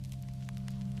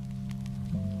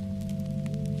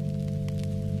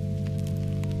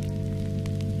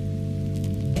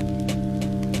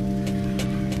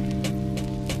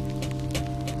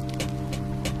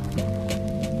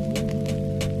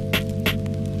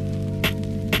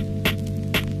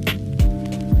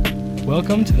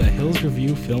Welcome to the Hills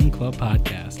Review Film Club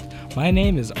podcast. My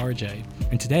name is RJ,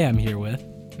 and today I'm here with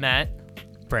Matt,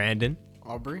 Brandon,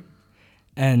 Aubrey.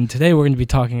 And today we're going to be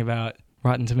talking about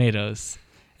Rotten Tomatoes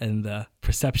and the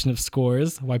perception of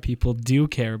scores, why people do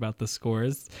care about the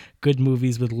scores, good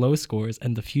movies with low scores,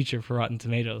 and the future for Rotten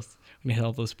Tomatoes. We're going to hit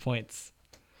all those points.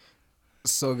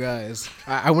 So guys,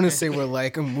 I wouldn't say we're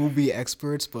like movie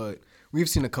experts, but we've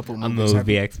seen a couple I'm movies. a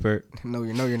movie expert. No,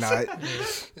 you're not.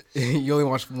 You only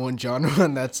watch one genre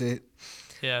and that's it.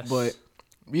 yes. But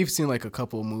we've seen like a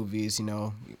couple movies,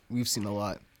 we've seen a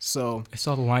lot. So I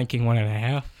saw The Lion King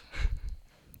 1.5. It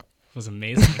was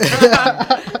amazing.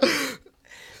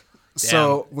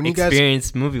 so when you guys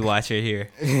experienced movie watcher here.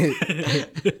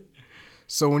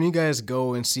 So when you guys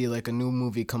go and see like a new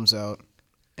movie comes out,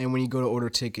 and when you go to order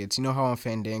tickets, you know how on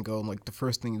Fandango, like the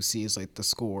first thing you see is like the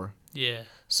score. yeah.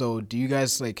 So do you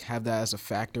guys like have that as a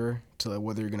factor to like,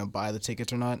 whether you're gonna buy the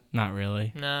tickets or not? Not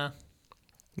really. Nah.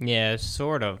 Yeah,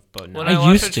 sort of, but no. When I I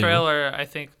watch used a to. trailer, I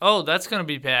think, oh, that's going to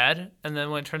be bad. And then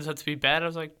when it turns out to be bad, I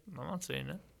was like, I'm not seeing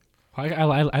it.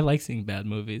 I like seeing bad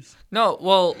movies. No,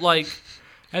 well, like,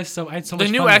 I had so much the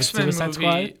new fun with X-Men movie Suicide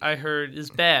Squad. I heard is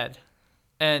bad.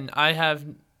 And I have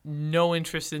no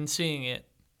interest in seeing it.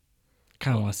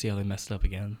 Kind of want to see how they messed up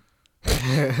again.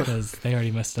 Because they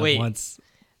already messed up Wait. once.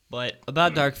 But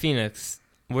about Dark Phoenix,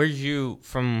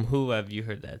 from who have you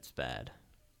heard that's bad?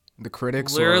 The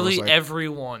critics, Literally or was, like,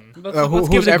 everyone. Let's give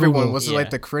who's it a everyone? Google. Was it Yeah. like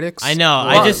the critics? I know. Well,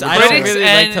 I don't critics really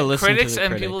and, like to listen critics to the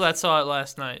and critics. people that saw it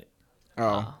last night,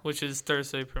 Oh, which is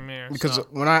Thursday premiere. because so.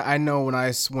 when I know when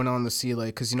I went on to see like,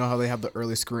 because you know how they have the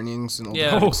early screenings and all Yeah.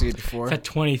 the people Oh, see it before. It's at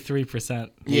 23%.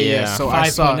 Yeah. So I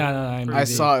 5.9 saw on IMDb. I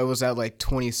saw it was at like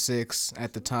 26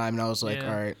 at the time, and I was like, Yeah.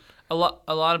 all right.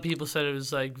 A lot of people said it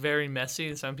was like very messy,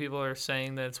 and some people are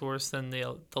saying that it's worse than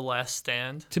the Last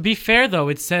Stand. To be fair, though,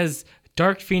 it says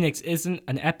Dark Phoenix isn't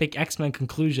an epic X-Men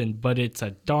conclusion, but it's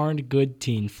a darned good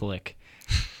teen flick.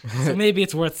 So maybe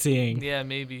it's worth seeing. Yeah,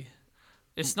 maybe.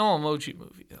 It's no emoji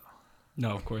movie though.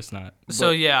 No, of course not. So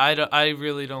yeah, I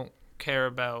really don't care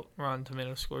about Rotten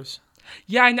Tomato scores.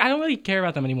 Yeah, I don't really care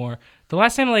about them anymore. The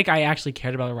last time I actually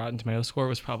cared about a Rotten Tomato score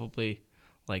was probably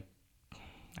like,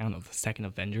 I don't know, the second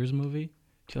Avengers movie,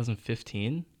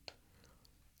 2015.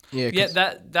 Yeah. Yeah,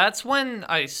 'cause- that's when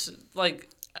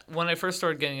when I first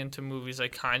started getting into movies, I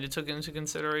kind of took it into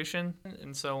consideration.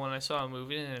 And so when I saw a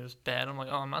movie and it was bad, I'm like,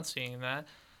 oh, I'm not seeing that.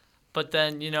 But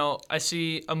then, I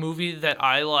see a movie that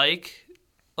I like.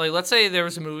 Like, let's say there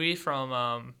was a movie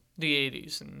from the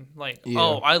 80s. And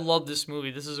oh, I love this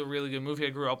movie. This is a really good movie. I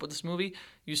grew up with this movie.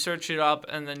 You search it up,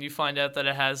 and then you find out that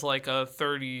it has like a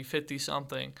 30,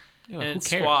 50-something. Yeah, And who it's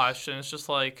cares? squashed. And it's just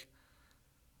like,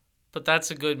 but that's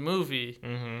a good movie.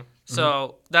 Mm-hmm.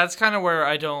 So that's kind of where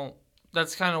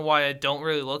that's kind of why I don't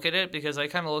really look at it, because I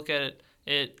kind of look at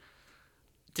it.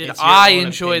 Did It's your I own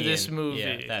enjoy opinion. this movie?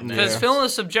 Yeah, that Because matters. film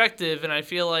is subjective, and I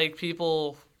feel like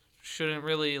people shouldn't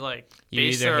really You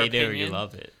base either their hate opinion. it or you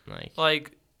love it.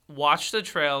 Like, watch the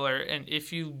trailer, and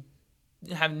if you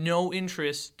have no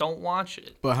interest, don't watch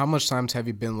it. But how much times have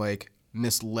you been like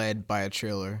misled by a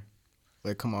trailer?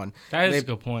 Like, come on. That is They- a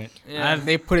good point. Yeah.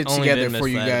 They put it only together been for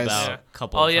you misled guys. about Yeah. a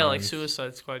couple Oh of yeah, like times.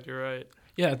 Suicide Squad. You're right.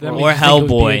 Yeah, that Or makes you think it would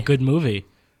be Hellboy. a good movie.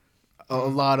 A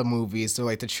lot of movies, they're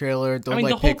like the trailer. They'll I mean,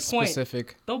 like the whole pick point-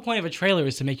 specific. The whole point of a trailer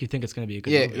is to make you think it's going to be a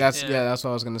good Yeah, movie. that's Yeah. that's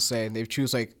what I was gonna say. They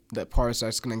choose like the parts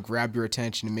that's gonna grab your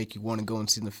attention and make you want to go and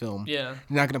see the film. Yeah.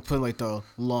 You're not gonna put like the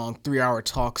long 3-hour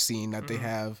talk scene that they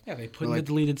have. Yeah, they put in Like- the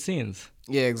deleted scenes.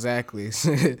 Yeah, exactly.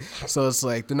 So it's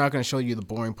like they're not gonna show you the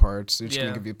boring parts. They're just Yeah.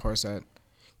 gonna give you the parts that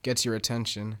gets your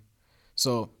attention.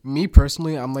 So me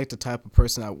personally, I'm like the type of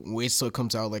person that waits till it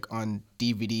comes out like on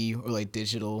DVD or like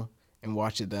digital and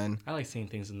watch it then. I like seeing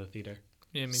things in the theater.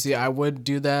 Yeah. Me See, too. I would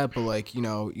do that, but like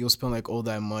you'll spend like all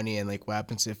that money and like what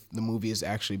happens if the movie is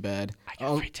actually bad? I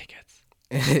get free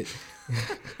tickets.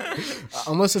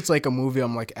 Unless it's like a movie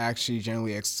I'm like actually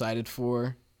generally excited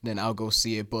for, then I'll go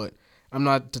see it. But I'm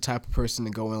not the type of person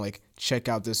to go and like check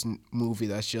out this movie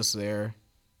that's just there.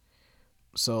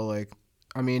 So like,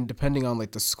 I mean, depending on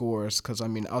like the scores, because I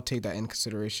mean, I'll take that in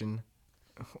consideration.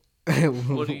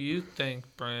 What do you think,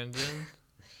 Brandon?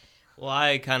 Well,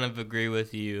 I kind of agree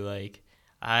with you. Like,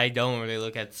 I don't really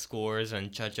look at scores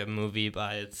and judge a movie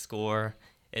by its score.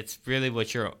 It's really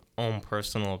what your own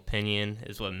personal opinion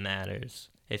is what matters.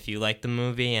 If you like the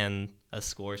movie and a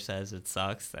score says it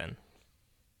sucks, then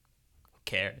who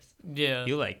cares? Yeah.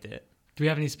 You liked it. Do we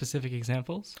have any specific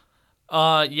examples?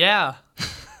 Yeah.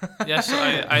 Yes,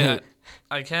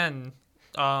 I can.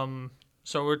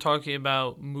 So we're talking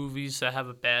about movies that have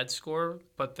a bad score,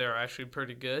 but they're actually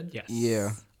pretty good. Yes.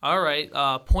 Yeah. All right.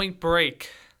 Point Break.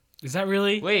 Is that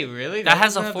really? Wait, really? That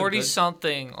has doesn't a have 40 good-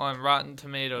 something on Rotten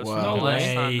Tomatoes Wow. from No the last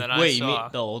way. time that I Wait, you mean saw.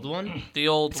 the old one? The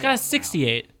old It's got a one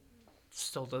 68.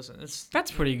 still doesn't.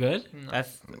 That's pretty good.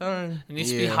 That's. It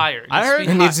needs to be Yeah. higher. It I needs heard to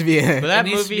be It needs to be. But that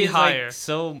needs to movie be is higher.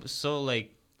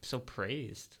 like so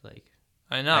praised. Like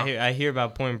I know. I hear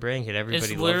about Point Break and everybody loves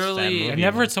that literally- movie. I've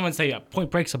never heard someone say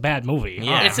Point Break's a bad movie.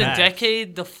 Yeah. It's a facts.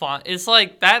 decade defined. It's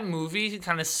like that movie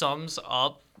kind of sums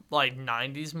up like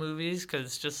 90s movies because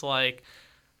it's just like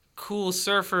cool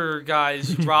surfer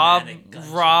guys Rob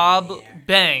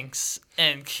Banks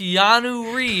and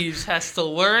Keanu Reeves has to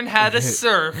learn how to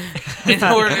surf in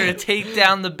order to take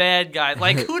down the bad guy.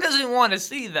 Like who doesn't want to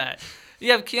see that?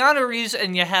 You have Keanu Reeves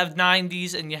and you have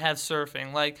 90s and you have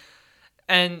surfing. Like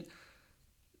and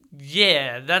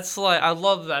yeah, that's like I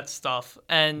love that stuff.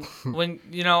 And when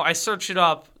I search it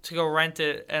up to go rent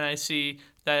it, and I see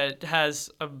that it has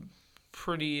a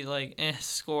pretty like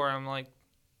score, I'm like,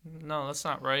 no, that's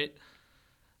not right.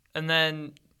 And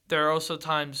then there are also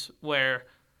times where,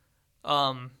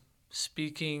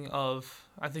 speaking of,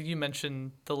 I think you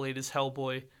mentioned the latest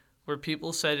Hellboy, where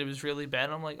people said it was really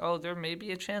bad. I'm like, oh, there may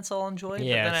be a chance I'll enjoy it.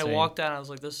 Yeah, but then same. I walked out and I was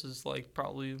like, this is like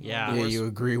probably one Yeah. of the Yeah, worst. you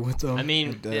agree with them. I mean,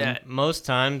 And then- Yeah. most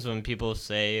times when people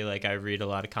say, like, I read a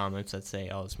lot of comments that say,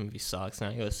 oh, this movie sucks,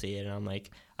 and I go see it, and I'm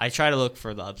like, I try to look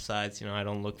for the upsides, I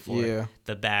don't look for Yeah.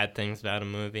 the bad things about a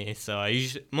movie. So I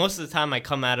usually, most of the time I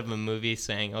come out of a movie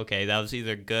saying, okay, that was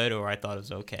either good or I thought it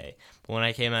was okay. But when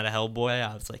I came out of Hellboy,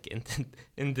 I was like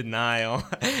in denial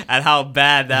at how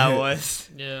bad that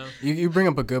was. Yeah. You bring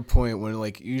up a good point when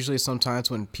like usually sometimes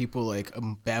when people like a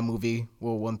bad movie,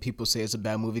 well when people say it's a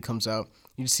bad movie comes out,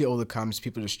 you just see all the comments,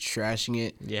 people just trashing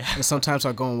it. Yeah. And sometimes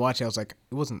I go and watch it, I was like,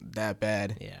 it wasn't that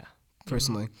bad Yeah.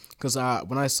 personally, because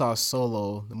when I saw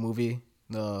Solo, the movie,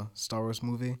 the Star Wars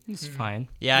movie, It's fine.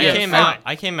 Yeah, Yeah, fine.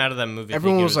 I came out of that movie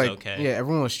everyone thinking was it was like, okay. yeah,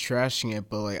 everyone was trashing it,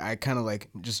 but like I kind of like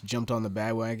just jumped on the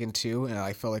bandwagon too, and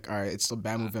I felt like, all right, it's a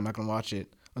bad movie, I'm not gonna watch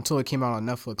it until it came out on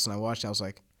Netflix, and I watched it, I was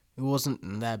like, it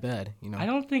wasn't that bad, I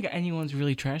don't think anyone's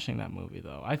really trashing that movie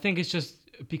though. I think it's just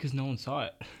because no one saw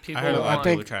it. People I heard a lot want, of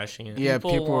think- people trashing it. Yeah,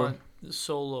 people people. want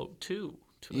Solo 2.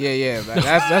 Yeah,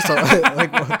 that's a,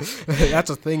 like that's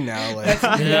a thing now. Like,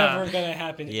 Yeah. gonna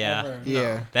happen. Yeah.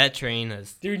 yeah, That train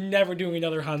has. They're never doing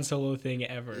another Han Solo thing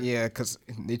ever. yeah, because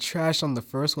they trashed on the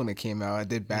first one that came out. It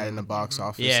did bad in the box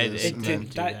office. Yeah, It And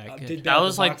did then- that. That Did That bad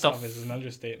was at like box the office is an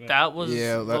understatement. That was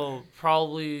Yeah,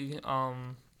 probably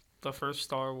the first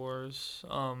Star Wars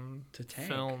To tank.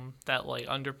 film that like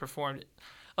underperformed.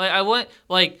 Like I went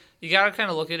like you gotta kind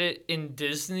of look at it in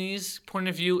Disney's point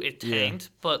of view. It Yeah. tanked,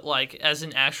 but like as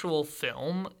an actual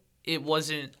film, it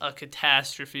wasn't a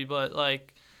catastrophe. But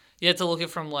like you have to look at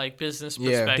it from like business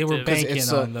Yeah. perspective. They were banking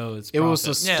it's on those. it was the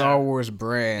profits. Yeah. Star Wars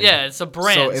brand. Yeah, it's a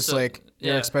brand. So it's like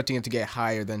you're yeah. expecting it to get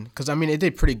higher than, because I mean it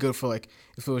did pretty good for like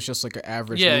if it was just like an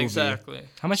average Yeah, movie. exactly.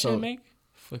 How much did So- it make?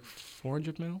 Like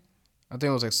 400 mil, I think it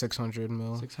was like 600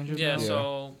 mil. 600 Yeah, mil.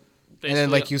 so And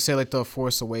then like basically- you say like the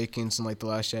Force Awakens and like the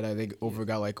Last Jedi, they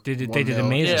got like They did 1 mil.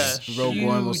 amazing. Yeah. Rogue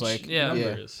One was Huge like Yeah.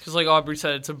 numbers. Because, like Aubrey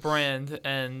said, it's a brand,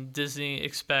 and Disney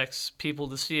expects people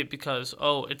to see it because,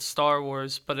 oh, it's Star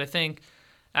Wars. But I think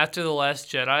after The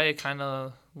Last Jedi, it kind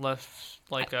of left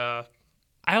like a.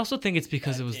 I also think it's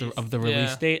because it was of the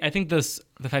release Yeah. date. I think the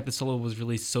fact that Solo was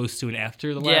released so soon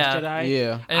after The Yeah. Last Jedi.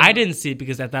 Yeah. And- I didn't see it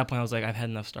because at that point I was like, I've had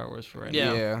enough Star Wars for right Yeah.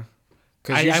 now. Yeah.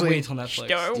 Because I usually, waited till Netflix.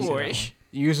 Star to see that Wars. one.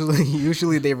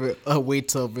 usually they wait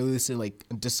till release in like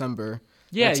December.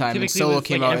 Yeah, that time. And typically Solo it's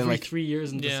came like out every in like 3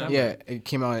 years in Yeah. December. yeah, it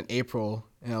came out in April,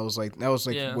 and I was like that was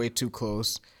like Yeah. way too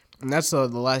close. And that's the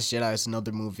Last Jedi is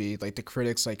another movie like the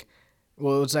critics like.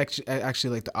 Well, it was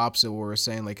actually like the opposite. Where we're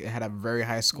saying like it had a very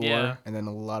high score, Yeah. and then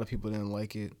a lot of people didn't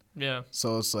like it. Yeah,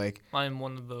 So it's like, I'm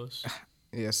one of those.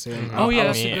 yeah, same. Oh, yeah, I,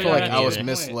 that's was, a I good feel like idea. I was Good point.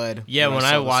 misled. Yeah, when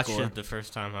I saw the watched score. it the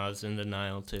first time, I was in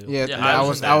denial too. Yeah, Yeah, I I was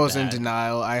wasn't I that was in bad.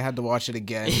 denial. I had to watch it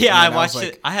again. Yeah, and I then watched was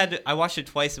it. I watched it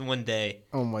twice in one day.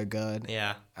 Oh my god.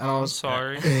 Yeah. And I I'm was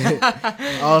sorry.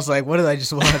 I was like, what did I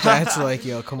just watch? I had to like,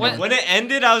 yo, come When- on. When it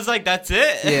ended, I was like, "That's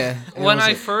it." Yeah. and When was I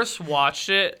like- first watched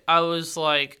it, I was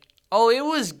like, oh, it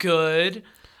was good.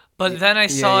 But then I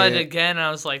saw it yeah. again, and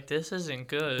I was like, this isn't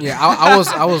good. yeah, I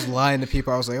was lying to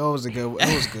people. I was like, oh, it was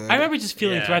good. I remember just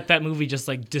feeling Yeah. throughout that movie just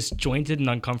like disjointed and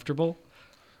uncomfortable.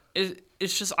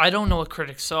 It's just, I don't know what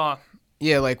critics saw.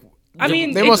 Yeah, like I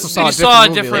mean, they must have saw you a saw a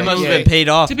different movie. different It must movie. have been paid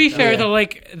off. To be fair Yeah. though,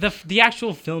 like the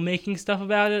actual filmmaking stuff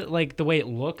about it, like the way it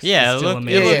looks, Yeah, is it still looked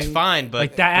amazing. it looked fine, but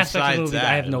like that aspect of the besides movie, I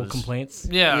that, have it no was- complaints.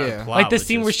 Yeah. Yeah. plot Like the was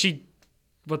scene where just- she,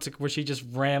 where she just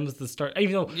rams the start.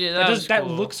 Even though Yeah, that, that was that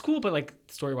cool. looks cool, but like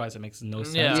story wise, it makes no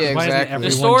sense. Yeah. 'Cause Yeah, why exactly. doesn't The everyone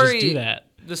just story- do that?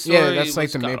 The story Yeah, that's like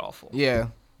was the main. god-awful. Yeah,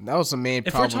 that was the main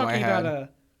If we're problem I talking had. about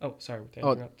Oh, sorry. Did I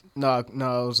Oh, interrupt?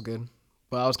 no, it was good.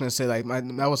 But I was gonna say like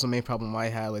that was the main problem I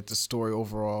had, like the story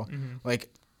overall. Like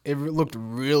it looked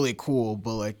really cool,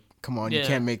 but like come on, you Yeah.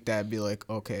 can't make that be like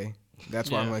okay. That's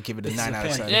why I'm Yeah. gonna give it a This is 9 a out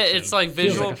of fan 10. Yeah, fiction. it's like Feels like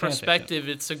visual a fan perspective.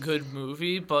 It's a good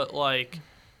movie, but like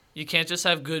you can't just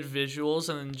have good visuals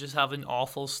and then just have an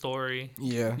awful story.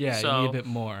 Yeah. Yeah, you So- need a bit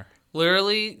more.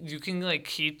 Literally, you can like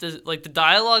keep the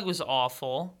dialogue was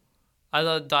awful. I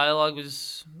thought dialogue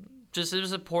was just it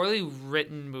was a poorly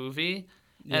written movie,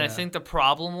 and I Yeah. think the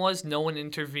problem was no one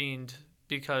intervened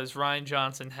because Ryan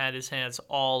Johnson had his hands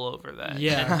all over that.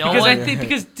 Yeah, And no because one. I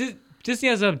think Disney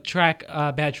has a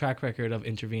bad track record of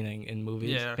intervening in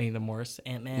movies, Yeah. making them worse.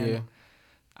 Ant-Man, Yeah.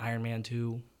 Iron Man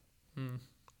 2.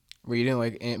 Where you didn't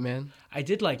like Ant-Man? I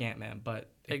did like Ant-Man, but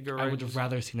Edgar I Wright would was- have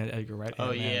rather seen an Edgar Wright.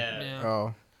 Oh Ant-Man. yeah. Yeah.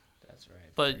 Oh. That's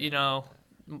right. But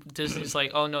Disney's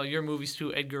like, oh no, your movie's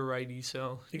too Edgar Wrighty, so you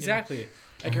know. Exactly.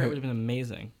 Edgar Wright would have been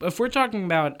amazing. But if we're talking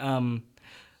about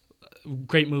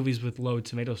great movies with low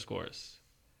tomato scores,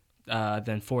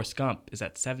 then Forrest Gump is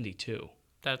at 72,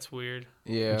 That's weird.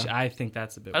 Yeah. which I think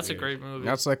that's a bit That's weird. a great movie.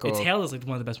 That's like It's a hailed as like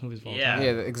one of the best movies of all Yeah. time.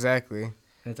 yeah, exactly. And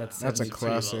it's at That's a 72. Pretty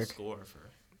low classic. score for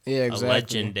Yeah, a exactly.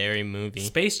 legendary movie.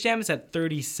 Space Jam is at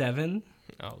 37.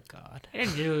 Oh God.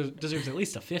 It deserves at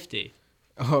least a 50.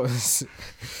 Oh,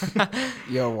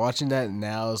 yo, watching that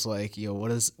now is like, yo,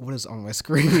 what is on my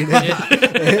screen?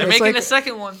 They're making like- a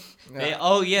second one.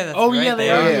 Oh yeah. That's Oh, right. yeah, they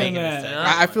are are doing making a that. second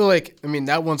Yeah. I feel like, I mean,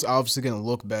 that one's obviously gonna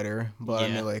look better, but I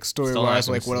Yeah. mean, like Still not story-wise,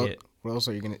 gonna like what see else? it. What else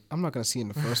are you gonna? I'm not gonna see it in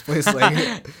the first place.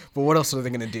 Like, but what else are they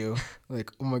gonna do?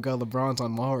 Like, oh my God, LeBron's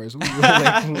on Mars. Ooh, like,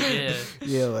 Yeah.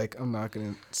 yeah, like I'm not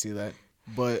gonna see that.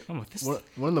 But Oh, this,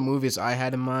 one of the movies I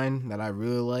had in mind that I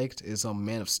really liked is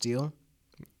Man of Steel.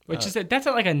 which is that's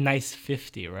at like a nice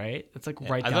 50, right? It's like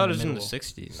right I down thought it the was in middle. the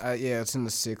 60s. Yeah, it's in the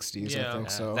 60s, Yeah. I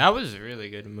think so. That was a really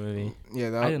good movie. Yeah,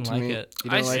 that I didn't to like me, it. You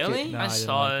didn't I like really? it? No, I I didn't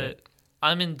saw like it. it.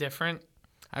 I'm indifferent.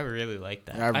 I really liked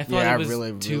that. I thought yeah, it was I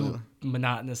really, too really.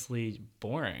 monotonously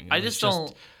boring. It I was just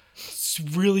don't.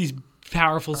 really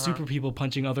powerful Uh-huh. super people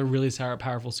punching other really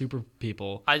powerful super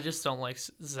people. I just don't like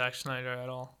Zack Snyder at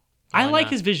all. I Why like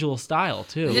not? his visual style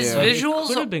too. His Yeah. visuals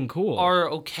could have been cool. are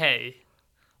okay.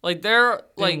 Like they're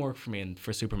Didn't like work for me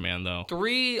for Superman though.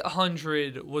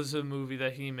 300 was a movie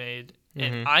that he made,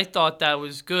 Mm-hmm. and I thought that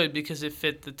was good because it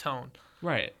fit the tone.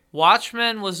 Right.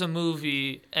 Watchmen was a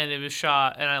movie and it was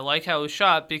shot, and I like how it was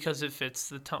shot because it fits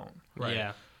the tone. Right.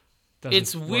 Yeah. Doesn't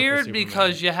It's work with weird Superman.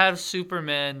 because you have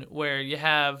Superman where you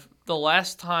have the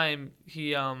last time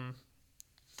you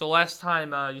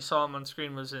saw him on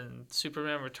screen was in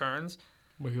Superman Returns.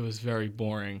 where he was very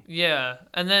boring. Yeah,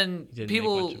 and then He didn't make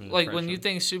people much of an like when you impression.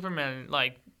 think Superman,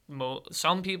 like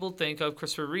some people think of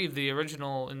Christopher Reeve, the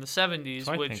original in the 70s,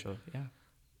 So I which think of, yeah.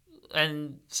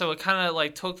 and so it kind of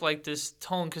like took like this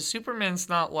tone because Superman's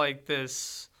not like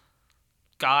this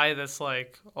guy that's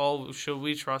like, oh, should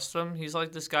we trust him? He's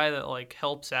like this guy that like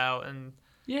helps out and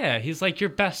Yeah, he's like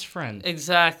your best friend.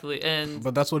 exactly and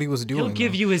But that's what he was doing. He'll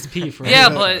give though. you his pee for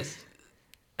yeah, it. but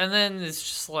and then it's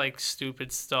just like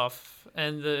stupid stuff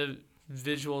and the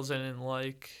visuals I didn't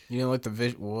like. You didn't like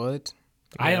the what?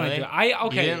 I don't Really? like. I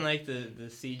okay. You didn't like the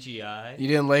CGI? You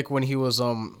didn't like when he was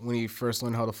when he first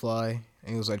learned how to fly and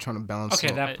he was like trying to balance. Okay,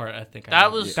 some- that part I think. I That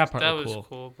like. was that part that was was cool.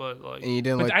 cool, but like and you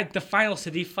didn't But like. the final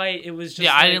city fight, it was just.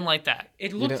 yeah, I didn't like that.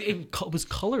 It looked. didn't- It was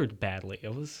colored badly.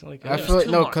 It was like. I was feel like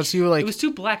too no, much. because you were like it was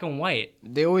too black and white.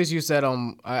 they always use that.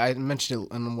 I mentioned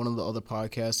it in one of the other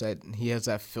podcasts that he has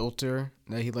that filter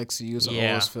that he likes to use in all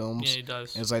Yeah. his films. Yeah, he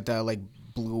does. It's like that like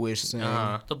bluish thing.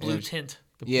 The blue And- tint,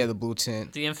 Yeah, the blue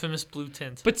tint. the infamous blue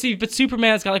tint. But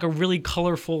Superman's got like a really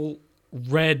colorful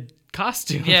red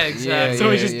costume. Yeah, exactly. So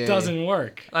it Yeah, just yeah. doesn't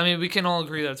work. I mean, we can all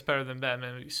agree that's better than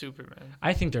Batman v Superman.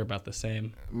 I think they're about the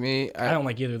same. Me, I don't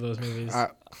like either of those movies.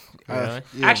 Really?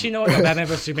 yeah. Actually, no, Batman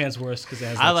vs Superman's worse because it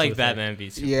has. I Lex like Luthor. Batman v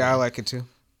Superman. Yeah, I like it too.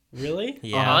 Really?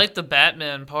 Yeah. I like the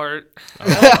Batman part.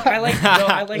 I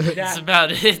like That's that.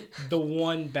 about it. The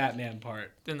one Batman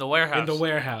part In the warehouse. in the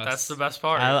warehouse. That's the best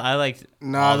part. I liked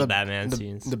Nah, all the the Batman the,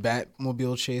 scenes. the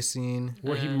Batmobile chase scene.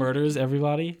 where he murders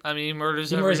everybody. I mean, he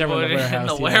murders He murders everyone in everybody the in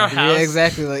the warehouse, warehouse. Yeah,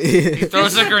 exactly. Like, He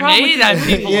throws a grenade at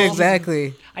people. yeah,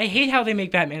 exactly. I hate how they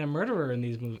make Batman a murderer in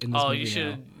these movies. Oh, you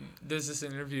should. There's this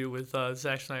interview with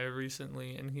Zack Snyder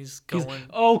recently, and he's going.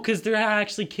 Because they're not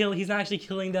actually he's not actually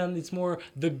killing them. It's more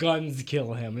the guns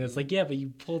kill him, and it's like, yeah, but you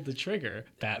pulled the trigger,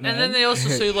 Batman. And then they also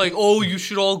say like, "Oh, you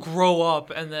should all grow up,"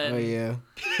 and then Oh yeah.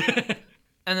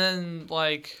 and then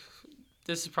like,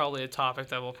 this is probably a topic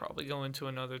that we'll probably go into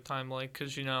another time, like,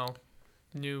 cause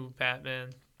new Batman,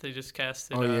 they just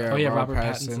casted. Oh yeah. Oh, yeah, Robert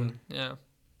Robert Pattinson. Yeah,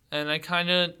 and I kind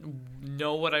of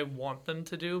know what I want them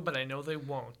to do, but I know they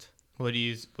won't. What do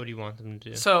you want them to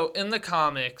do? So in the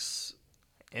comics,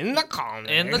 In the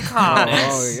comics.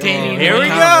 Oh, yeah. Damian Here we Wayne.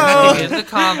 go. In the Are you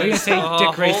comics. gonna say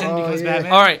Dick Grayson Oh, becomes yeah.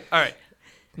 Batman? All right.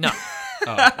 No.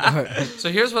 Oh.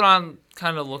 So here's what I'm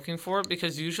kind of looking for,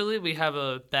 because usually we have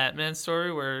a Batman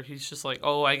story where he's just like,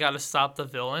 oh, I got to stop the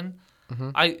villain.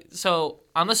 So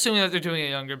I'm assuming that they're doing a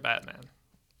younger Batman.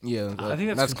 Yeah, I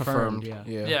think that's confirmed, yeah.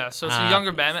 Yeah, so it's a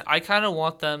younger Batman. I kind of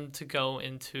want them to go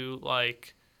into,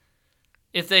 like,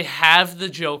 if they have the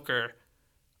Joker,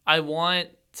 I want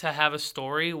to have a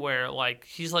story where, like,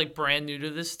 he's, like, brand new to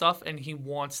this stuff and he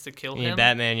wants to kill You mean him.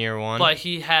 Batman Year One. But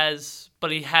he has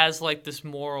like, this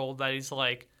moral that he's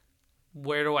like,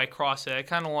 where do I cross it? I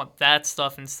kind of want that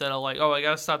stuff instead of, like, oh, I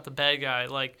got to stop the bad guy.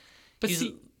 Like, But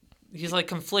he's like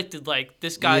conflicted, like,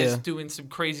 this guy's Yeah. doing some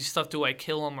crazy stuff, do I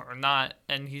kill him or not?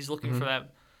 And he's looking for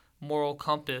that moral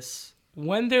compass.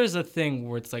 when there's a thing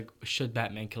where it's like, should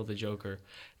Batman kill the Joker?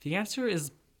 The answer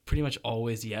is pretty much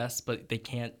always yes, but they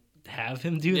can't have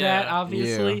him do that, Yeah.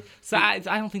 obviously. Yeah. So I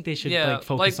don't think they should Yeah, like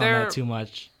focus like on they're- that too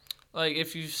much. Like,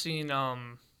 if you've seen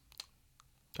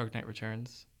Dark Knight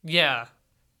Returns. yeah,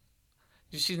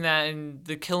 you've seen that in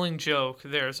The Killing Joke.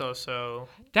 There's also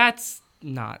That's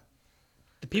not.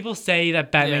 The people say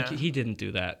that Batman Yeah. he didn't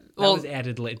do that. That Well- was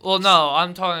added late. well, no,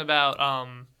 I'm talking about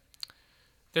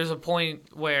there's a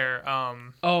point where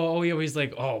Oh yeah, where he's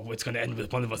like, oh, it's gonna end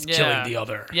with one of us Yeah. killing the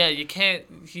other. yeah, you can't.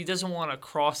 He doesn't want to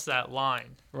cross that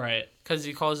line. Right. Because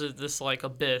he calls it this, like,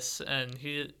 abyss, and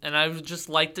I would just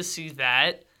like to see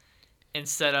that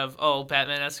instead of, oh,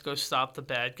 Batman has to go stop the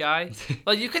bad guy.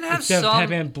 Like, you can have Instead some, of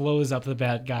Batman blows up the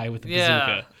bad guy with the yeah,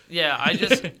 bazooka.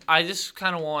 yeah. I just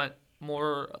kind of want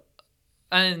more.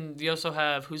 And you also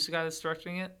have, who's the guy that's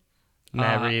directing it?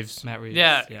 Matt Reeves. Matt Reeves.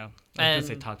 Yeah. Yeah. I was And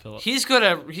gonna say Todd Phillips. He's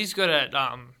good at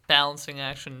balancing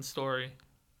action and story,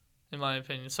 in my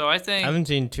opinion. So I I think, haven't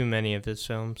seen too many of his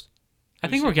films. I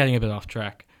think we're getting a bit off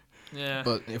track. yeah,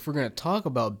 But if we're gonna talk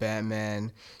about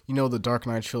Batman, you know the Dark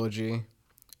Knight trilogy.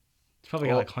 It's probably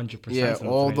got like 100%. Yeah, on the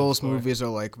all Tomato those score. movies are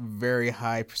like very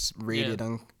high rated.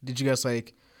 Did you guys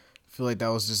like feel like that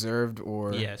was deserved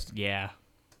or? Yes. Yeah.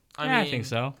 I Yeah, mean, I think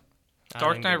so.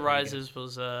 Dark think Knight they're pretty good. Rises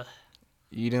was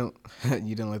You didn't.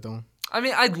 You didn't like that one. I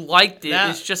mean, I liked it. That-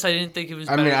 It's just I didn't think it was.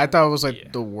 I mean, better I than- thought it was like Yeah.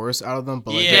 the worst out of them,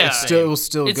 but like Yeah, it was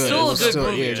still it's good. still it a was good still,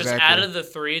 movie. Yeah, Just exactly. out of the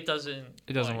three, it doesn't.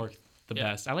 It doesn't like- work the yeah.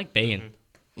 best. I like Bane.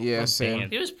 Mm-hmm. Yeah, Love same. Bane.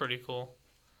 He was pretty cool.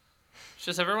 It's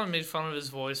just everyone made fun of his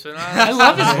voice, but I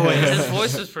love his voice. His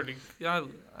voice is pretty. Yeah.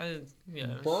 He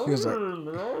was like,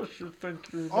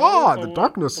 "Oh, the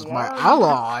darkness is my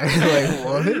ally." Like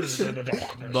what?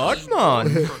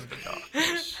 Batman.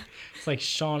 It's like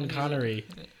Sean Connery.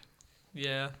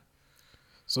 Yeah.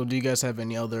 So, do you guys have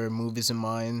any other movies in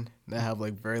mind that have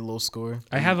like very low score?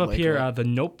 I have up Like, here The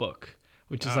Notebook,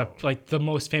 which is Oh. like the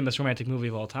most famous romantic movie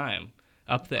of all time.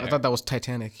 Up there. I thought that was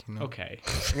Titanic. You know? Okay.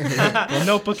 Well,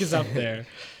 Notebook is up there.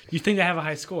 You think they have a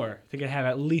high score? I think they have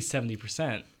at least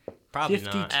 70%. Probably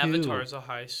 52. not. Avatar's a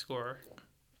high score.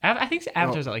 I think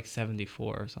Avatar's at like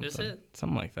 74 or something. Is it?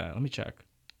 Something like that. Let me check.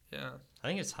 Yeah. I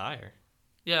think it's higher.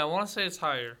 Yeah, I want to say it's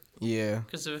higher Yeah.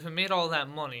 because if it made all that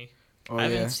money, Oh I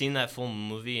haven't yeah. seen that full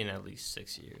movie in at least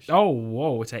 6 years. Oh,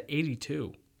 whoa. It's at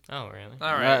 82. Oh, really?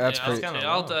 all right. That's yeah, pretty- I'll, Kinda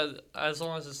I'll, low. as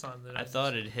long as it's not in the I 90s.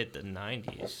 thought it hit the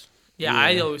 90s. Yeah,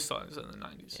 I Yeah. always thought it was in the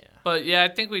 90s. Yeah. But yeah, I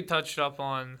think we touched up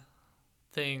on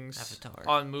things Avatar.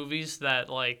 on movies that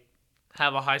like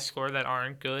have a high score that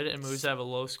aren't good, and movies that have a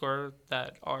low score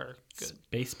that are good.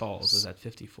 Baseballs is at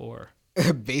 54.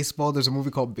 Baseball. There's a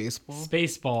movie called Baseball.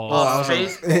 Spaceballs. Oh, I was like-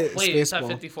 Space- wait, it's at Spaceball.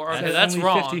 54. That's Okay, that's only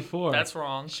wrong. 54. That's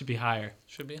wrong. Should be higher.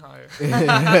 Should be higher.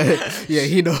 Yeah,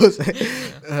 he knows.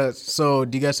 So,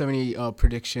 do you guys have any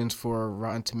predictions for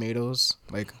Rotten Tomatoes?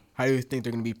 Like, how do you think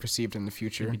they're going to be perceived in the Should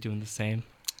future? be doing the same.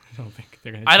 I don't think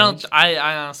they're gonna. I don't. change.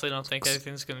 I honestly don't think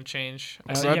anything's gonna change.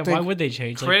 So I Yeah, why think- would they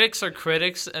change? Like, Critics are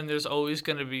critics, and there's always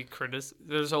gonna be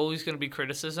There's always gonna be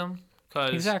criticism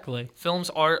because exactly. films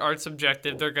are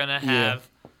subjective. They're gonna have.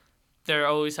 There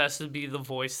always has to be the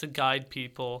voice to guide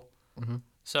people.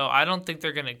 So I don't think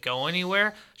they're gonna go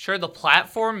anywhere. Sure, the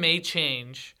platform may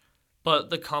change, but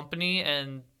the company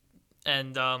and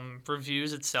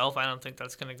reviews itself, I don't think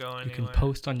that's gonna go anywhere. You can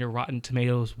post on your Rotten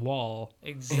Tomatoes wall.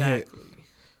 Exactly.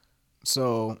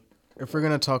 So, if we're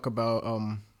gonna talk about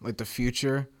like the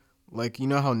future, like you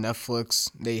know how Netflix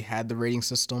they had the rating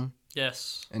system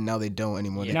Yes, and now they don't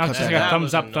anymore. They Now cut it's just that like a that out. thumbs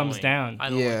was up, thumbs annoying. down. I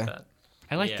don't Yeah. like that.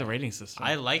 I like Yeah. the rating system.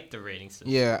 I like the rating system.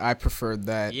 Yeah, I preferred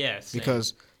that. Yeah, same.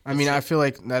 Because I mean, I feel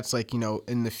like that's like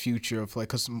in the future of like,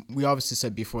 because we obviously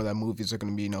said before that movies are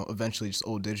gonna be eventually just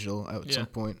old digital at Yeah. some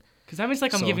point. Because that means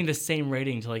like I'm So- giving the same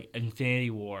rating to like Infinity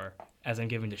War as I'm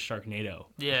giving to Sharknado.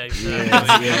 Yeah,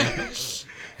 exactly.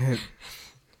 Yeah.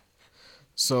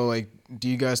 So like, do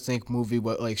you guys think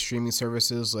like streaming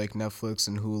services like Netflix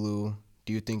and Hulu?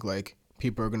 Do you think like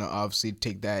people are gonna obviously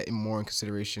take that more in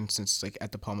consideration since it's like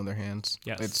at the palm of their hands?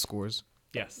 Yes. Like the scores.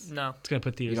 Yes. No, It's gonna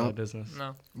put theaters You out don't- of business.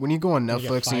 no. When you go on You get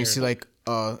Netflix and you fired. see like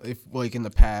if like in the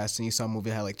past and you saw a movie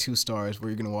that had like 2 stars, were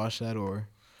you gonna watch that or?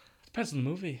 Depends on the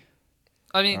movie.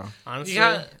 I mean, Oh. Honestly, you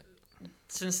got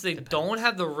since they don't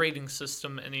have the rating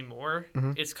system anymore,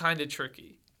 Mhm. it's kind of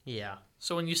tricky. yeah.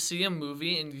 So when you see a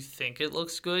movie and you think it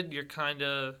looks good, you're kind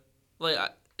of like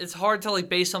it's hard to like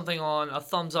base something on a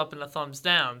thumbs up and a thumbs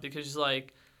down because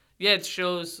like yeah, it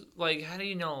shows like how do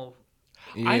you know?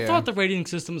 I Yeah. thought the rating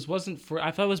systems wasn't for.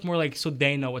 I thought it was more like so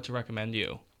they know what to recommend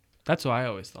you. That's what I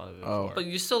always thought of it Oh. for. But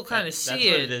you still kind of That's see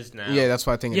what it. it is now. Yeah, that's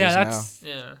what I think it yeah, is that's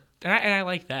Yeah, and I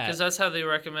like that. because that's how they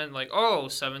recommend like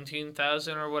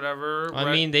 17,000 or whatever.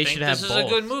 I mean, they think should have this is a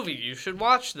good both. movie. You should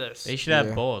watch this. They should have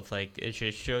Yeah. both. Like it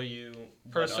should show you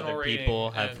Personal what other rating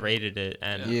people have and- rated it,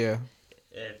 and now. Yeah.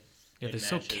 if Yeah, it they're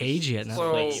so matches cagey at what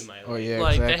Netflix. you might Oh like. yeah,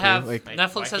 Like, they exactly. have- like Like,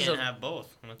 Netflix why has can't a- have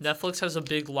both. Netflix has a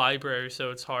big library,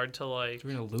 so it's hard to like.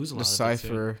 We're gonna lose a lot of it soon.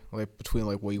 decipher like between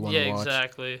like what you want to Yeah, watch.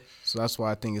 exactly. So that's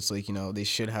why I think it's like they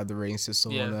should have the rating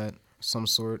system Yeah. on that some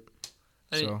sort.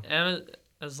 I mean, So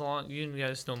as long you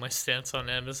guys know my stance on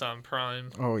Amazon Prime.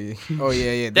 oh yeah, yeah.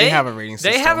 They They- have a rating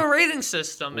system. They have a rating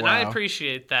system, and I Wow.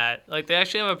 appreciate that. Like they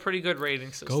actually have a pretty good rating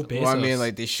system. Go big. Well, I mean, Bezos.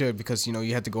 like they should because you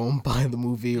have to go and buy the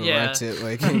movie or Yeah. rent it.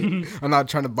 Like I'm not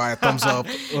trying to buy a thumbs up.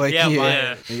 Like Yeah, buy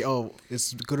it. Like, oh,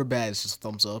 it's good or bad. It's just a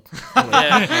thumbs up.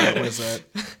 Yeah. Like, what is that?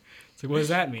 It's like, what does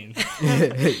that mean?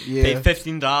 Pay yeah,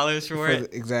 $15 for it.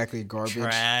 exactly garbage.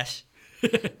 Trash.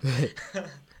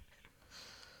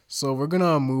 So we're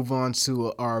gonna move on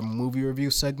to our movie review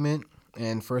segment,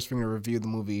 and first we're gonna review the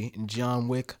movie John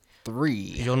Wick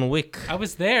 3. John Wick. I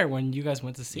was there when you guys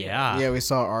went to see it. Yeah. Yeah, we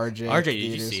saw RJ. at RJ, the did you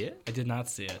theaters. see it? I did not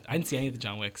see it. I didn't see any of the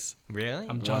John Wicks. Really?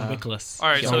 I'm John Wow. Wickless. All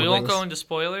right, so John we won't Wick. go into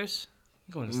spoilers.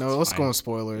 No, let's go on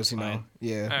spoilers. fine.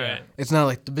 Yeah, All right. it's not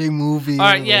like the big movie. All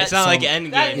right, yeah, It's not like some-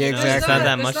 Endgame. That- you know? Yeah, It's not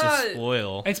that it's much not- to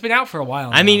spoil. It's been out for a while.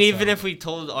 I mean, now, even so. if we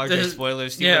told RJ There's-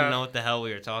 spoilers, he yeah. wouldn't know what the hell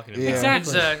we were talking about. Yeah.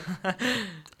 Exactly.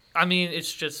 I mean,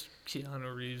 it's just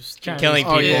Keanu Reeves. Keanu Killing Oh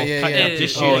people. yeah, yeah, yeah. It is.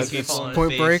 Just Oh, shooting it's people in the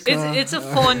Point face. Break. It's a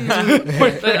fun.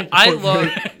 but I love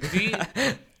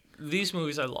these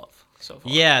movies. I love so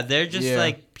far. Yeah, they're just Yeah.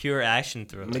 like pure action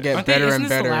thrillers. They get Aren't they- better isn't and this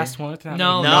better. the last one? It's not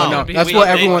No, maybe- No, we- that's we- what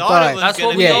they everyone thought thought. it was That's what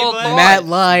gonna we be, Yeah, all but- thought. Matt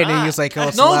lied, and not. he was like, "Oh,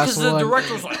 it's No, the last because the one."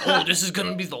 director was like, "Oh, this is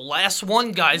gonna be the last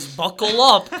one, guys. Buckle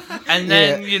up." And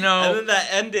then Yeah. And then that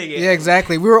ending. Yeah,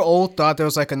 exactly. We were all thought there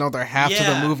was like another half to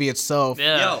Yeah. the movie itself.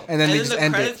 Yeah. Yo, And then they just the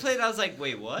end it. credits played. I was like,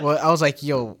 wait, what? Well, I was like,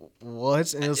 "Yo,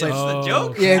 what?" And it was It's like, the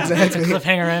joke. Yeah, It's a exactly.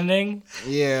 cliffhanger ending.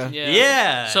 yeah.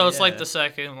 Yeah. So it's like yeah. the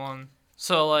second one.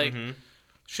 So like, Mhm.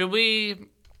 should we?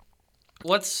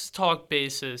 Let's talk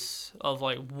basis of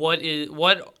like what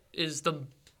is the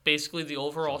basically the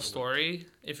overall story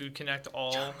if you connect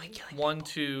all John Wick killing 1,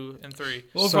 2, and 3.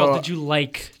 Overall, So- did you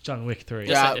like John Wick 3?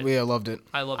 Yes, I Yeah, did. we loved it.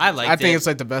 I love. I it. like I think it. it's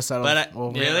like the best out of. But I,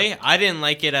 well, Yeah. really, I didn't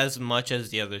like it as much as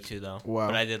the other two though. Wow.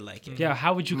 But I did like it. Yeah,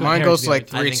 how would you compare Mine it goes to to the like other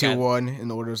two? 3, think 2, I- 1 in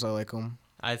the orders I like them.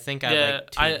 I think I Yeah, like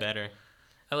two better.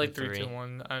 I like and 3, 2, three.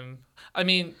 1.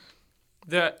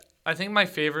 I think my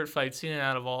favorite fight scene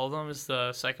out of all of them is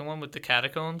the second one with the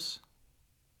catacombs.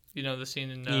 You know the scene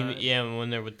in Yeah, when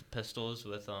they're with the pistols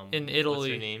with in What's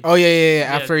Italy. her name? Oh yeah. Yeah.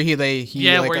 After he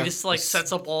Yeah, like, where he just like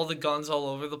sets up all the guns all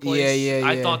over the place. Yeah,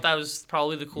 I yeah. thought that was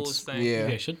probably the coolest thing. Yeah.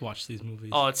 Okay, I should watch these movies.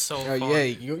 Oh, it's so Oh fun. yeah,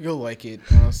 you'll like it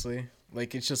honestly.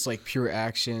 Like it's just like pure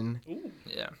action.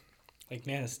 Yeah. Like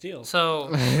Man of Steel. So,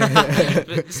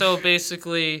 so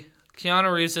basically,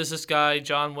 Keanu Reeves is this guy,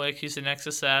 John Wick. He's an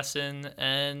ex-assassin,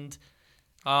 and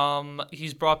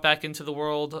he's brought back into the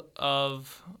world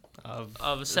of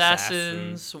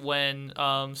assassins when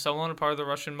someone, a part of the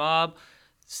Russian mob,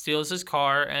 steals his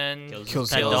car and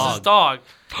Kills his kills dog. his dog.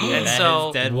 Yeah, and that so,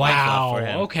 his dead wife left Wow. for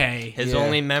him. Okay. His Yeah.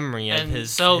 only memory of and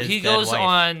his. so his he dead goes wife.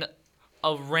 on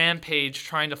a rampage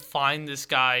trying to find this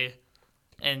guy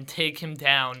and take him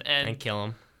down. and kill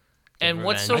him. And Get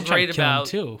what's so revenge. I'd try to great kill him, about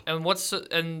too. and what's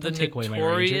and the Don't take away my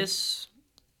notorious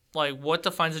like what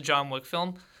defines a John Wick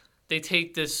film? They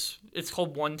take this. It's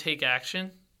called one take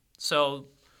action. So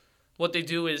what they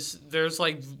do is there's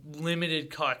like limited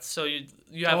cuts. So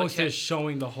you have Oh, a so it's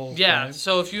showing the whole yeah. thing.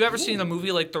 So if you ever seen a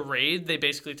movie like The Raid, they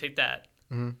basically take that.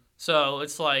 Mhm. So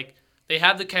it's like they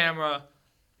have the camera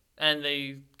and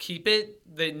they keep it.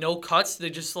 They no cuts. They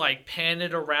just like pan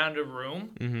it around a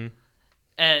room. Mhm.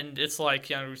 And it's like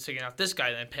Keanu Reeves taking out this guy,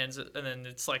 and then pans it, and then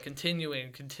it's like It's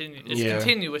Yeah.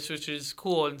 continuous, which is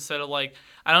cool. Instead of like,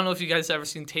 I don't know if you guys ever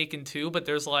seen Taken 2, but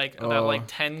there's like about Oh. like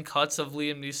 10 cuts of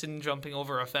Liam Neeson jumping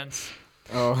over a fence.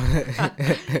 Oh.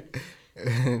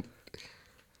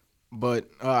 But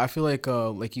I feel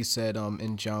like you said,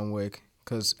 in John Wick,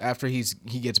 because after he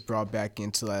gets brought back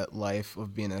into that life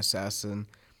of being an assassin,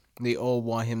 they all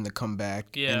want him to come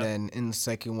back. Yeah. And then in the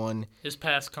second one, His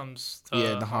past comes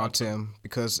to to haunt him,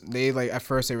 because they like at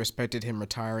first they respected him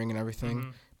retiring and everything,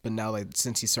 Mhm. but now like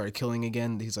since he started killing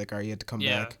again, he's like, all right, you have to come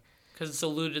Yeah. back. Because it's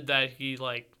alluded that he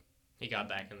like He got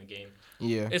back in the game.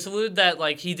 Yeah. it's alluded that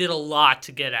like he did a lot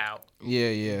to get out.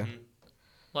 Yeah. Mhm.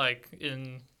 Like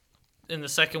in the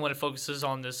second one, it focuses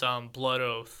on this blood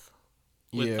oath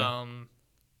with Yeah.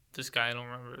 this guy. I don't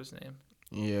remember his name.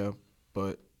 Yeah.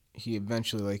 But he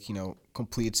eventually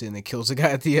completes it and then kills the guy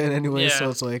at the end anyway. So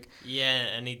Yeah. it's like, Yeah,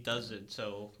 and he does it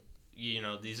so,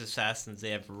 these assassins, they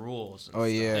have rules. And oh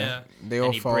yeah, Yeah. they all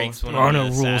And he fall. breaks one There are of no the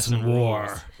rules in assassin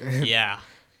war. rules. Yeah.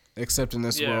 Except in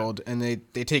this Yeah. world, and they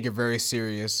take it very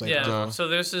serious. Like, Yeah. So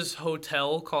there's this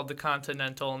hotel called the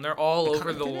Continental, and they're all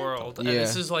over the world. And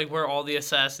this Yeah. is like where all the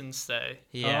assassins stay.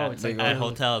 Yeah, Oh, it's like at a-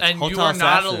 hotels. And Hotel you are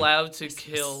not assassin. allowed to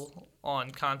kill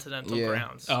on Continental Yeah.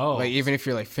 grounds. Oh, like even if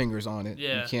you're like fingers on it,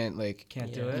 Yeah. you can't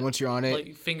can't do Yeah. it. once you're on it.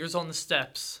 Like fingers on the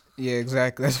steps. Yeah,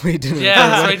 exactly. That's what he did. In the Yeah, third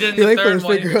that's one. what he did in He, the like, put third his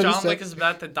one. finger on the John Wick step. is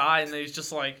about to die, and then he's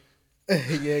just like, Yeah,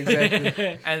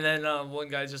 exactly. and then one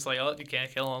guy's just like, oh, you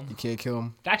can't kill him. You can't kill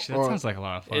him. Actually, that Or- sounds like a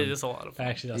lot of fun. It is a lot of That fun.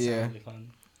 actually does Yeah. sound really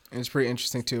fun. And it's pretty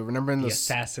interesting too. Remember in The the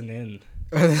assassin in.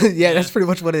 yeah, that's pretty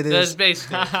much what it That's is.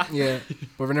 basically it. Yeah,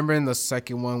 but remember in the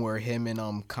second one where him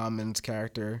and Common's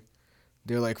character,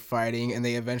 they're like fighting and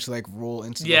they eventually like roll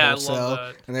into Yeah, I the love hotel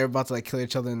that. and they're about to like kill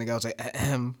each other and the guy was like,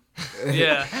 ahem.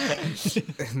 Yeah.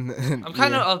 And- I'm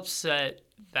kind of yeah. upset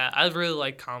that I really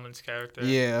like Common's character.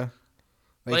 Yeah.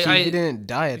 Like, He didn't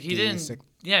die at He the didn't. sec-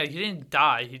 Yeah, he didn't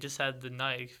die. He just had the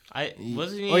knife.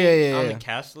 Wasn't he Oh, yeah, on yeah. the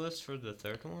cast list for the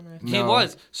third one? I think? He No.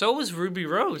 was. So was Ruby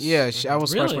Rose. Yeah, I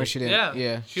was surprised Really? when she didn't. Yeah.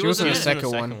 Yeah, She she was in the wasn't He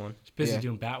was second, in the one. She's busy Yeah.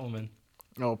 doing Batwoman.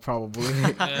 Oh, probably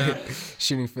Yeah.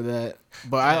 shooting for that.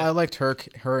 But I liked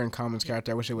her and Common's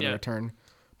character. I wish they would have Yeah. returned.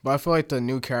 But I feel like the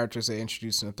new characters they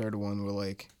introduced in the third one were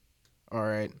like, all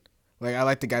right. Like I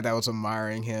like the guy that was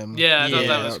admiring him. Yeah, I thought Yeah,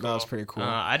 that was that cool. was pretty cool.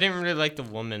 I didn't really like the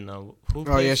woman though. Who Oh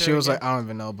plays yeah, her she was again? like I don't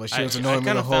even know, but she was I annoying me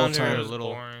kinda the whole found her time. a was little,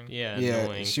 boring. yeah, Yeah,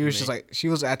 annoying she to was me. just like she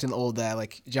was acting old that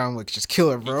like John Wick just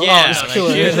kill her, bro. Yeah, Oh, just like, kill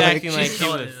her. she was Like, acting like She's she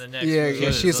killing it was. in the next Yeah, movie. yeah,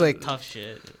 was she's like- tough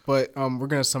shit. But we're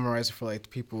gonna summarize it for like the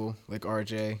people like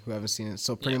RJ who haven't seen it.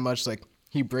 So pretty Yeah. much like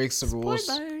he breaks the rules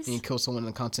Spoilers. and he kills someone in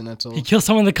the Continental. He kills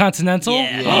someone in the Continental?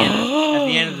 Yeah, at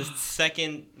the end of the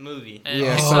second movie. And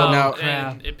Yeah, it picks so up- now-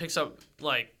 and it picks up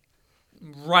like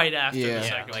right after Yeah. the Yeah,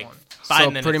 second like one. 5 So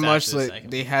minutes pretty much after the like second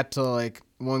they one. had to like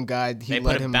one guy he They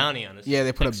let put a him bounty on us. Yeah,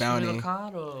 they put a bounty.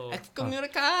 Excommunicado.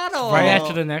 Excommunicado. Right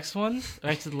after the next one?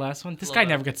 Right after the last one? This Love guy that.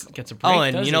 never gets a break, Oh,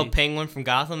 and does you know he? Penguin from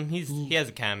Gotham? He has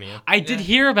a cameo. I did Yeah.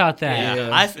 hear about that.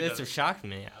 Yeah. It shocked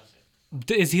me.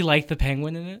 Is he like the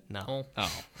penguin in it? No. Oh.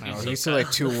 Oh. No, He's he so said like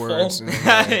kind two of words full.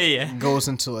 and then, Yeah. goes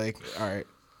into like all right.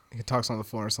 He talks on the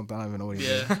phone or something. I don't even know what he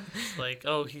did. Yeah, it's like,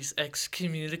 oh, he's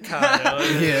excommunicado.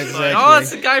 And Yeah, it's like, exactly. oh,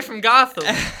 it's the guy from Gotham.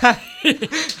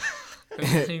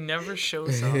 He never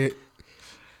shows up.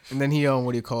 And then he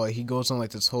what do you call it? He goes on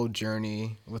like this whole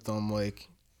journey with like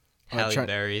Halle try-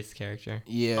 Berry's character.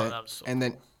 yeah, Oh, that was so and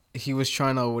then he was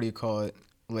trying to what do you call it?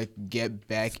 Like get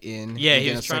back in. Yeah, and he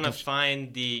get was a trying to second-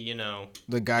 find the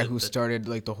the guy who the- started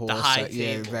like the whole the high set. Yeah,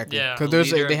 table. exactly. Yeah. Because the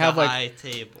there's leader like they of have the like high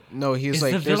table. no, he's Is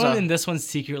like the there's villain a in this one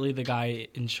secretly the guy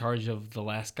in charge of the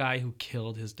last guy who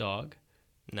killed his dog?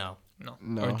 No. no.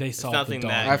 Or they solved the nothing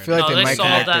dog? that- I feel like No, they they might solved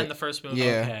connect that it. in the first movie.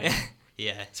 Yeah. Okay.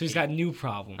 Yeah. So he's got new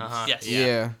problems. Uh-huh. Yes.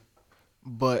 Yeah.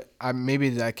 But maybe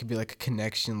that could be like a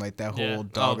connection, like that whole Yeah. Oh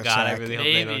dog god, I attack. really hope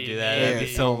they don't Maybe, do that. maybe. That'd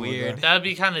be so Yeah. weird. That'd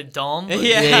be kind of dumb. But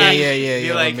Yeah. Yeah,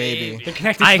 Be like, maybe. They're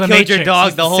connected I to the killed your Matrix. dog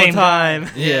He's the whole same guy. time.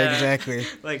 Yeah, Yeah. exactly.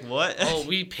 Like what? Oh,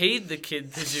 we paid the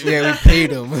kid to do Yeah, we that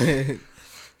paid him.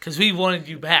 because we wanted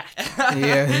you back.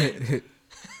 Yeah.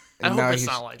 I And hope now it's he's-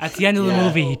 not like At the end of the Yeah.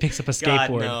 movie, he picks up a God,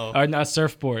 skateboard. no. Or not a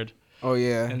surfboard. Oh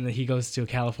yeah. And then he goes to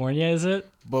California, is it?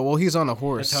 But he's on a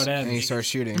horse That's how it and he ends. starts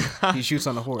shooting. He shoots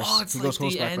on a horse. Oh, it's he like goes the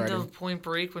horseback end riding. of Point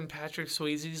Break when Patrick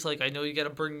Swayze's like, I know you got to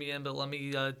bring me in, but let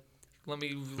me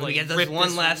like get this rip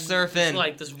one last surf in.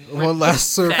 Like this One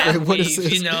last surf fat in. What is wave,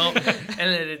 this? You know, and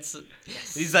then it's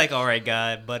He's like, all right,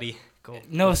 guy, buddy, go.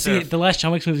 No, go see, surf." the last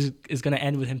John Wick movie is going to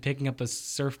end with him picking up a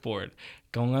surfboard,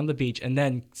 going on the beach, and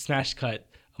then smash cut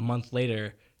a month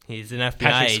later. He's an FBI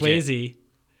Patrick agent. Swayze,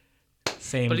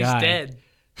 same but guy. he's dead.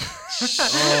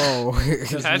 Oh.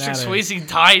 Doesn't Patrick matter. Swayze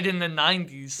died in the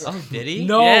 90s. Oh, did he?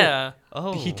 No. Yeah.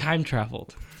 Oh. He time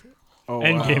traveled. Oh,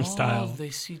 Endgame wow. style. They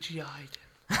CGI'd.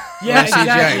 Yeah, CGI.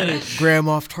 exactly. Grand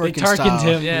Moff Tarkin Tarkined style.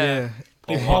 him. Yeah.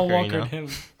 They Paul Paul Walker, you Walkered know? him.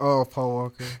 Oh, Paul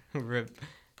Walker. Rip.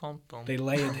 Bum, bum. They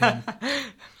layered him.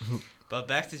 But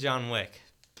back to John Wick.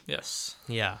 Yes.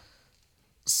 Yeah.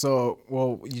 So,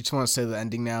 well, you just want to say the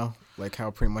ending now, like how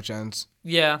it pretty much ends.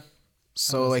 Yeah.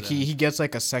 So, does like it he gets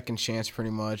like a second chance,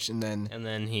 pretty much, and then And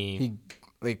then he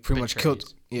like pretty much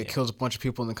betrays. kills a bunch of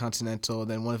people in the Continental.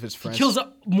 Then one of his friends Kills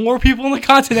more people in the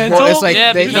Continental. Well, it's like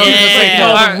Yeah, they because- no, it's like Yeah. no,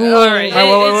 Alright, the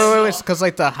rule. alright, it's- Because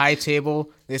like the high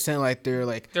table, they sent like they're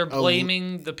They're a-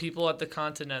 blaming the people at the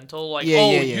Continental, like, Yeah,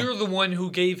 oh, yeah, yeah. you're the one who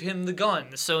gave him the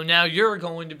gun, so now you're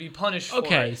going to be punished for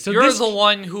Okay, it. so you're this- the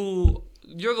one who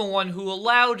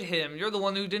allowed him. You're the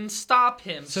one who didn't stop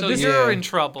him. So So, this- you're Yeah. in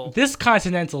trouble. This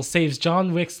Continental saves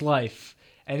John Wick's life,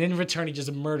 and in return, he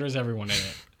just murders everyone in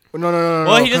it. No.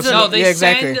 Well, he 'cause- doesn't- No, they yeah,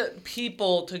 exactly. send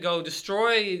people to go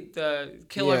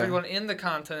kill Yeah. everyone in the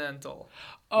Continental.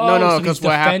 Oh, no, so 'cause he's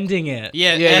what hap- defending it.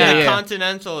 Yeah, Yeah, and yeah, the yeah.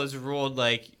 Continental is ruled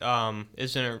like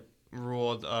isn't it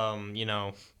ruled you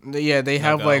know, Yeah, they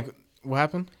have go. like what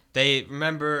happened? they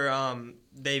remember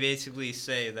they basically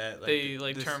say that like, They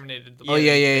like this- terminated the. Oh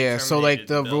yeah, they yeah. So like terminated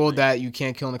the the rule building. that you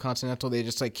can't kill in the Continental, they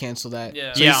just like cancel that.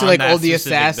 Yeah. So Yeah, you see on like that all the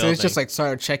specific assassins building. just like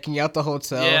started checking out the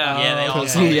hotel. Yeah. Yeah, they all Okay.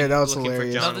 started Yeah, that was looking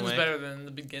hilarious. for John Nothing's Wick. better than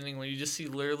the beginning when you just see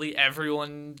literally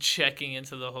everyone checking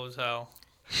into the hotel.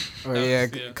 Oh yeah,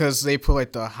 Yeah. because they put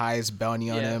like the highest bounty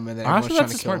on Yeah. him, and then Honestly, everyone's trying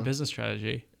that's a to kill smart him. business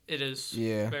strategy. It is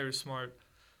Yeah. very smart.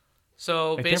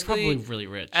 So Like, they're probably basically, really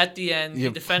rich. at the end, he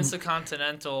Yep. defends the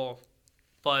Continental,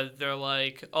 but they're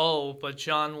like, oh, but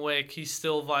John Wick, he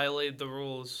still violated the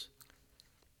rules.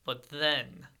 But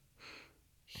then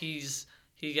he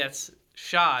gets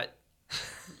shot,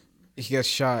 He gets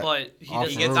shot. but he Off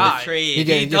He doesn't gets roof. die. betrayed. He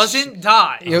get- He gets- doesn't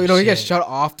die. You know, he gets shit. shot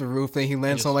off the roof, then he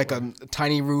lands just on like a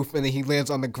tiny roof, and then he lands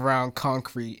on the ground,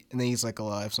 concrete, and then he's like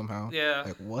alive somehow. Yeah.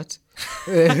 Like what?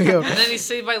 And then he's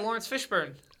saved by Lawrence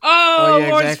Fishburne. Oh,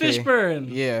 yeah, Lawrence exactly. Fishburne.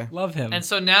 Yeah. Love him. And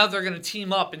so now they're going to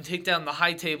team up and take down the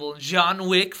High Table in John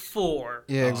Wick 4.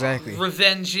 Yeah, exactly.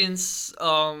 Revengeance, I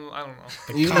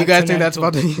don't know. You guys think that's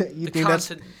about the? You The think that's?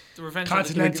 the Revenge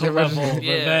Continental the- level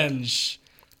Yeah. revenge.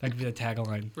 That could be the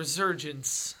tagline.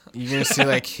 Resurgence. You're gonna see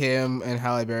like him and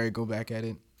Halle Berry go back at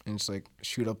it and just like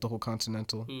shoot up the whole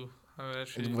Continental. Ooh,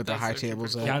 actually, With the that's high actually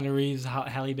tables pretty up. cool. Keanu Reeves,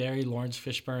 Halle Berry, Lawrence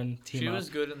Fishburne team She up. was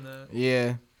good in the.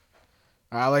 Yeah,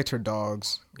 I liked her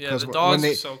dogs. Yeah, 'Cause the when dogs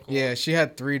they- are so cool. Yeah, she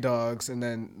had 3 dogs, and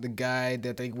then the guy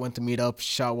that they went to meet up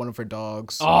shot one of her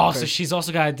dogs. Oh, so because- she's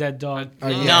also got a dead dog. Oh,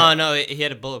 yeah. No, he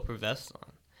had a bulletproof vest on.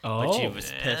 Oh, But she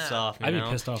was pissed Yeah. off. You I'd be know?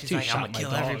 pissed off She's too. Like, Shot I'm gonna my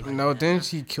kill dog. everybody. No, didn't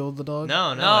he kill the dog?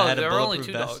 No, No, I had a there were only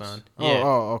bulletproof 2 vest dogs. on. Oh, Yeah.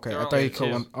 oh, okay. There I were thought he only killed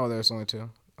 2. one. Oh, there's only 2.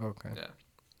 Okay. Yeah.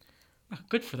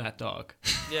 good for that dog.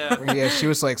 Yeah. Yeah, she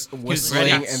was like He whistling,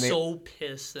 got and they. so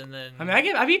pissed, and then. I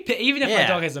mean, I'd be even if my Yeah.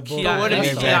 dog has a bullet. Keanu, wouldn't I'd be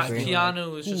be exactly.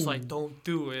 Keanu was just like, "Don't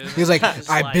do it." He's like, Just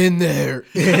I've like- been there.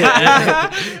 Yeah,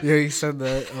 he said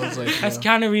that. I was like, Has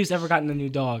yeah. Keanu Reeves ever gotten a new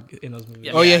dog in those movies?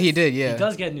 Yeah. Oh yeah, he did. Yeah. He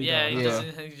does get a new Yeah, dog. he Yeah.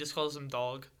 doesn't. He just calls him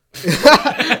dog.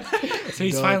 So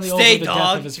he's Dog. finally Stay over the death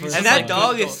dog. of his first And He's that like,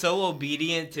 dog good is so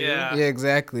obedient too. Yeah. Yeah,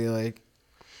 exactly. Like,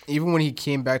 even when he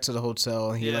came back to the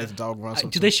hotel, he Yeah. let the dog run.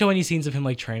 Do they show any scenes of him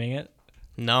like training it?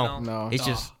 No. No. It's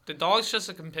just The dog's just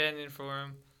a companion for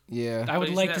him. Yeah. I would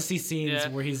he's like not- to see scenes yeah.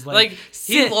 where he's like, Like he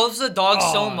 "Sit." loves the dog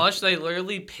so Oh. much that he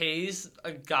literally pays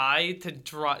a guy to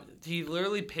drive. He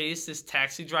literally pays this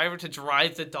taxi driver to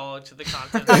drive the dog to the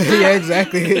Continental. yeah,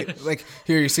 exactly. Like,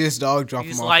 here, you see this dog, drop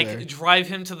He's him off like, there. drive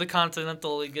him to the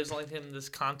Continental. He gives like him this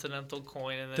Continental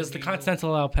coin. And then Does the he-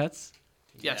 Continental allow pets?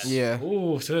 Yes. Yeah.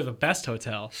 Ooh, so they're the best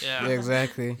hotel. Yeah. Yeah,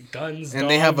 exactly. Guns, And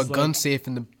they have a dogs, gun like- safe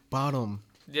in the bottom.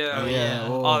 Yeah. Oh, yeah.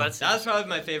 Oh, that's that was probably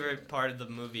my favorite part of the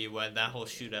movie when that whole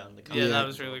shootout in the yeah, car. that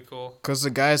was really cool. Because the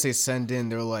guys they send in,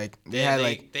 they're like, they had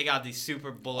like, they got these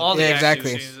super bullet. All the Yeah, action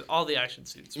exactly. scenes. All the action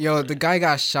scenes. were yo, great. the guy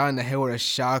got shot in the head with a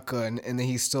shotgun, and then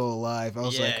he's still alive. I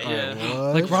was Yeah, like, oh, yeah.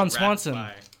 what? Like Ron rapid Swanson.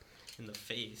 fire in the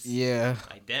face. Yeah.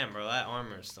 Like damn, bro, that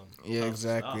armor is some. Yeah, tough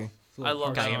exactly. stuff. I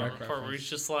love that Parks and armor Rec part where reference. he's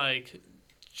just like,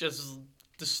 just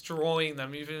destroying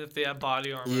them, even if they have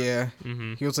body armor. Yeah.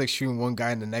 Mm-hmm. He was like shooting one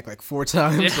guy in the neck like 4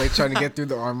 times, Yeah. like trying to get through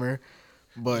the armor. It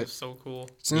But was so cool.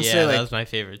 since Yeah, they that like was my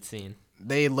favorite scene.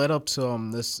 they led up to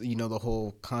this, you know, the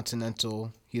whole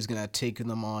Continental, he's gonna take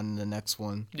them on in the next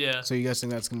one. Yeah. So you guys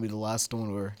think that's gonna be the last one,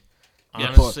 or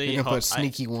Yeah. they're Honestly, gonna put a I-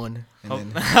 sneaky one? And Hope-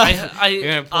 then, You're I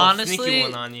gonna pull a sneaky honestly,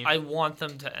 one on you. I want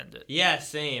them to end it. Yeah,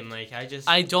 same. Like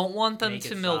I don't want them Make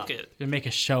to it milk stop. it. They make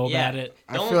a show Yeah. about it.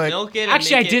 I don't feel like- milk it. And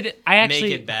Actually, I make it- did. I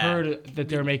actually it bad. heard that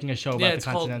they were making a show Yeah, about the it's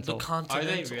called Continental. The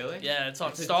Continental. really? Yeah, it's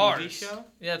on It's a Stars. TV show?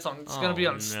 Yeah, it's Oh, gonna be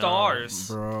on no. Stars.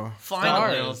 bro.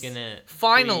 Finally, milking it.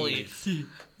 finally, Please.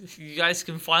 you guys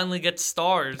can finally get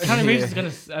Stars. Keanu Reeves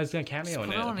Yeah. is gonna cameo in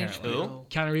Put it. it on Apparently. HBO.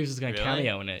 Keanu Reeves is gonna Really?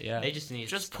 cameo in it. Yeah. They just need.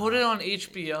 Just to put it stop. on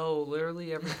HBO.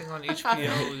 Literally everything on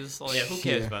HBO is like. Yeah, who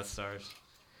cares Yeah. about Stars?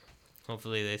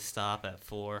 Hopefully they stop at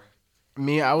 4.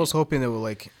 Me, I was hoping they would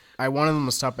like. I wanted them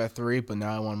to stop at 3, but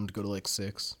now I want them to go to like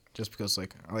 6, just because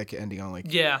like I like ending on like.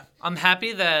 Yeah, I'm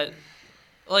happy that.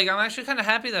 Like, I'm actually kind of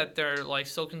happy that they're like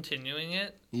still continuing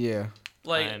it. Yeah.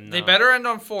 Like, I'm they not. better end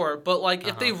on 4, but like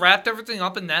if they Uh-huh. wrapped everything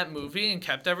up in that movie and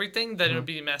kept everything, then it would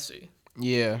be messy.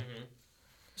 Yeah.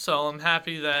 So I'm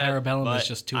happy that. Parabellum But is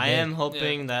just too I big. am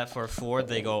hoping that for 4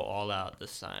 they go all out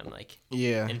this time, like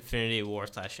Yeah. Infinity War /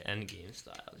 Endgame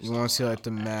style. Just You want all to see like out.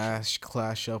 the mash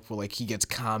clash up where like he gets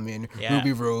Common, Yeah.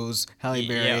 Ruby Rose, Halle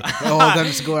Berry, Yeah. all of them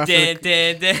just go after. Dun,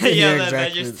 dun, dun. Yeah, Yeah, the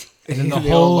exactly. Avengers. And then the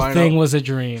They all whole line thing up. was a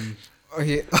dream. Oh,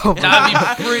 yeah. Oh, my That'd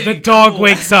God. be pretty The dog cool.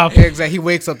 wakes up. Yeah, exactly. He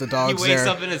wakes up. The He dog's wakes there.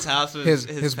 up in his house with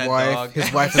his pet wife. dog.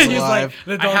 His wife is He's alive.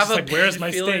 like, the I dog's have a like, "Where's bad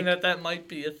my feeling steak?" that might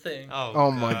be a thing. Oh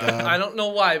my God. I don't know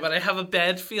why, but I have a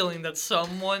bad feeling that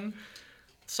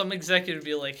some executive would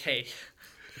be like, "Hey,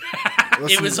 it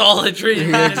Listen, was all a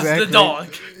dream. Yeah, It's exactly. the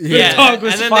dog." Yeah, dog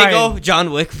was and then fine. they go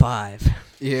John Wick 5.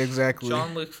 Yeah, exactly.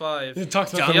 John Wick 5. It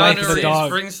talks about the Keanu life of the Reeves dog.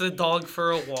 brings the dog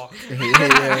for a walk.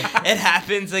 Yeah. It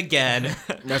happens again.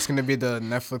 That's gonna be the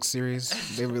Netflix series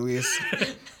they release.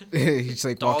 He's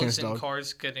like walking his Dogs in dog.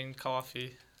 cars getting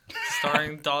coffee.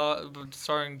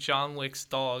 Starring John Wick's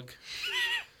dog.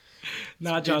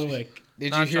 Not John Wick. Did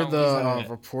you Not hear John the Wick.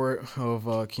 report of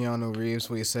Keanu Reeves?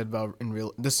 What he said about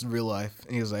this is real life,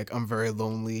 and he was like, "I'm very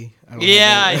lonely." I don't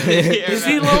Yeah, I have did any-" hear Is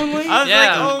he that. lonely? I was Yeah. like,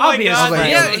 oh I'll my be his god. friend.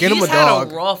 Yeah, Get him he's a had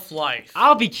dog. a rough life.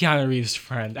 I'll be Keanu Reeves'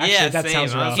 friend. Actually, Yeah, that same.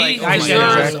 sounds I was rough. like, He oh I my actually God.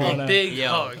 don't deserves really a wanna- big Yo,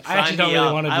 hug. I actually sign don't me really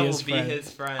up. wanna be I will his friend. be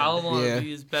his friend. I want Yeah. to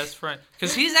be his best friend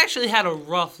because he's actually had a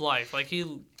rough life. Like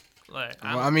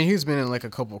Well, I mean, he's been in like a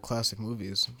couple of classic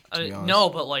movies. To be honest. no,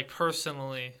 but like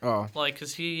personally, Oh, like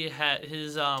because he had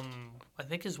his I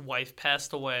think his wife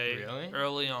passed away Really?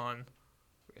 early on.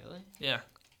 Really? Yeah,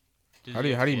 Did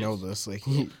how do you know kids? this? Like,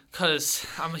 cause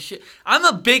I'm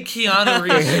a big Keanu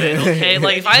Reeves fan. Okay,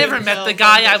 like if I ever met the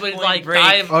guy, I would Point like Break.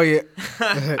 dive. oh yeah.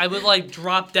 I would like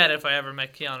drop dead if I ever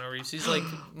met Keanu Reeves. He's like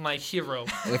my hero.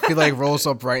 If he like rolls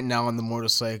up right now on the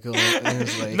motorcycle and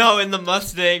it's like, No, in the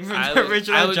Mustang from I the would,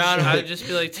 original I would, John I Wick. would just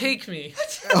be like, take me.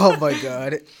 oh my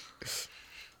God.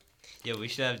 Yeah, we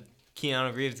should have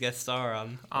Keanu Reeves guest star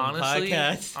on the Honestly,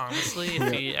 podcast. honestly,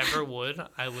 if he ever would,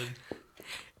 I would.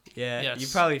 Yeah, Yes. you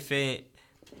probably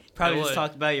probably I just would.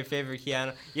 talked about your favorite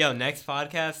Keanu. Yo, next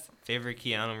podcast, favorite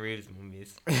Keanu Reeves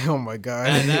movies. Oh my God.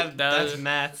 That's was-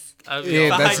 Matt's. I would be Yeah,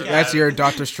 all- that's your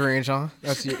Doctor Strange, huh?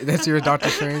 That's your Doctor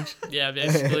Strange. yeah,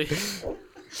 basically.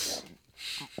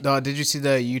 Did you see the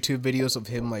YouTube videos of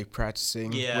him like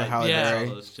practicing Yeah, with Halle yeah. Berry?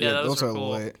 Those two. Yeah, those those are were cool.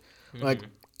 lit. Mhm.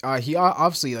 Like, he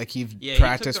obviously like he yeah,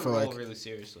 practiced he for took the like role really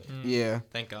seriously. yeah,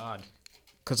 Thank God.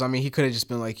 because I mean he could have just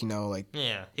been like like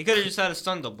Yeah, he could have just had a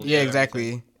stunt double. yeah do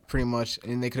exactly pretty much,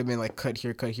 and they could have been like cut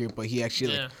here, but he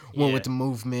actually Yeah. like went Yeah. with the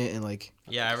movement and like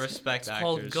everything. Yeah, I respect It's actors.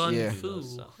 called gun Yeah. who do fu,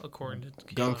 those stuff. according to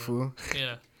gung Keanu. fu.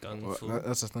 Yeah, Gun Well, fu.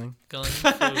 that's a thing. gun fu.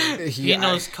 He Yeah,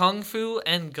 knows kung fu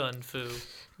and gun fu.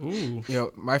 Ooh. You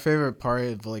know, my favorite part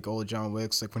of like old John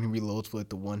Wick's like when he reloads with like,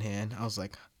 the one hand. I was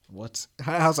like, what?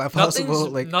 How's that possible?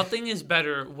 Like, Nothing is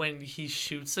better when he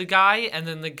shoots a guy and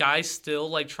then the guy's still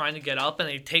like trying to get up and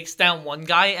he takes down one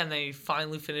guy and then he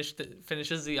finally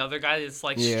finishes the other guy that's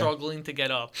like Yeah. struggling to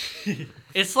get up.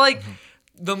 It's like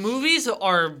the movies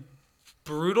are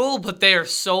brutal, but they are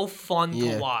so fun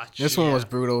yeah, to watch. this one was Yeah.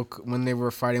 brutal when they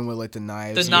were fighting with like the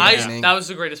knives. The in knives, beginning. that was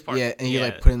the greatest part. yeah, and he Yeah.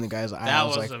 like put in the guy's eye. That I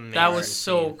was was like, amazing. That was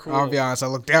so cool. I'll be honest, I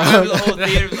looked The down. whole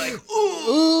theater was like, ooh.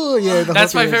 Ooh, yeah. the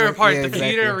That's whole my thing was favorite like- part. yeah, The exactly.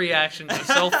 theater reactions are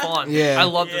so fun. Yeah. I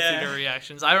love the Yeah. theater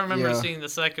reactions. I remember Yeah. seeing the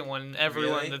second one.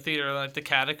 Everyone in Really? the theater, like the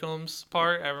catacombs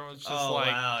part, everyone was just Oh like,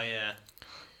 wow, yeah.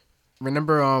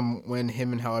 Remember when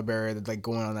him and Halle Berry are like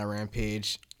going on that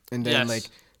rampage, and then Yes. like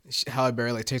Halle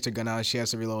Berry like takes her gun out, and she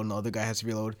has to reload, and the other guy has to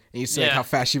reload, and you see like Yeah. how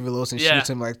fast she reloads, and Yeah. shoots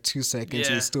him like 2 seconds, and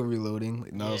Yeah. he's still reloading.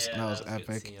 Like, that was a good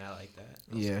epic. scene. I like that.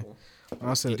 That was Yeah. cool.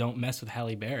 Also, You don't mess with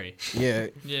Halle Berry. yeah,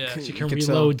 yeah. She You can could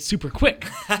tell. reload super quick.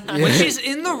 When she's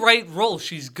in the right role,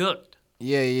 she's good.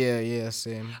 yeah,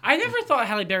 same. I never thought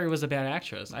Halle Berry was a bad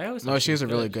actress. I always thought No, she she's was a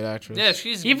really good actress. Yeah,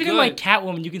 she's Even good. in like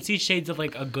Catwoman, you can see shades of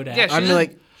like a good Yeah, actress. I she's mean,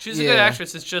 like, she's a good yeah.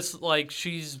 actress. It's just like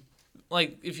she's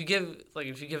like if you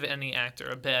give any actor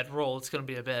a bad role, it's gonna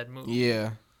be a bad movie.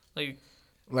 Yeah.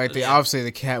 Like the Yeah. obviously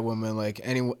the Catwoman, like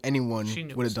anyone She knew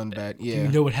it would was have done bad. bad. Yeah. You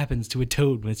know what happens to a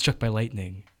toad when it's struck by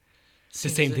lightning? It's the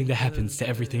same thing that happens to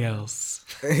everything else.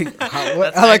 That's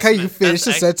I like how you X-Men. finish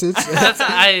the That's sentence.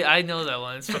 I know that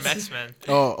one. It's from X-Men.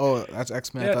 oh, that's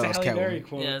X-Men. I Yeah, thought it's that a was Halle Berry Catwoman.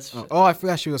 quote. Yeah, it's, Oh, I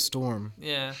forgot she was Storm.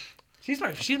 yeah. She's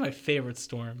my favorite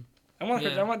Storm. I want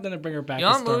Yeah. I want them to bring her back. You know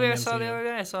as what Storm movie in I saw the MCU. other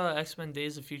day? I saw X-Men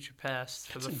Days of Future Past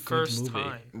for That's the a good first movie.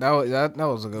 time. That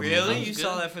was a good Really? movie. You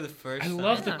saw that for the first I time?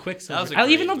 love the Yeah. Quicksilver. That was a I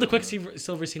even great love the movie.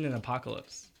 Quicksilver scene in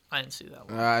Apocalypse. I didn't see that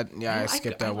one. I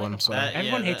skipped that one. So That-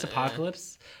 Everyone yeah, hates that-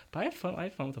 Apocalypse, but I had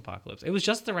fun with Apocalypse. It was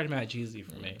just the right amount of cheesy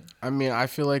for me. I mean, I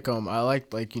feel like I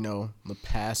liked like the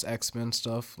past X-Men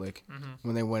stuff, like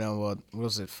when they went on what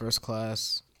was it, First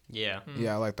Class? Yeah.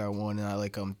 Yeah, I like that one, and I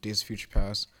like Days of Future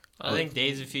Past. I think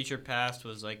Days of Future Past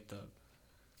was like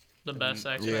The best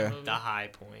X-Men Yeah. movie. the high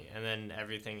point, and then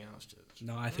everything else just.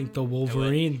 No, I think the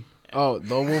Wolverine. Oh,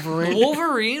 the Wolverine.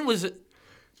 Wolverine was.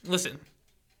 Listen,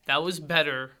 that was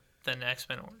better than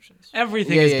X-Men Origins.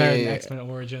 Everything Yeah, is yeah, better yeah, than yeah. X-Men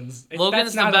Origins.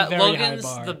 Logan's That's not a very high Logan's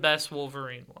bar. the best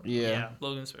Wolverine one. Yeah.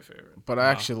 Logan's my favorite. But I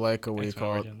actually like what you X-Men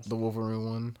call it, Origins. the Wolverine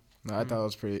one. No, I thought it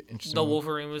was pretty interesting. The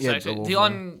Wolverine was Yeah, the actually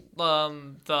Wolverine.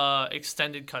 the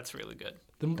extended cut's really good.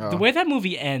 The way that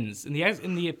movie ends in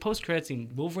the post credit scene,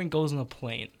 Wolverine goes on a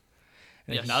plane,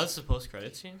 and, Yes. That was the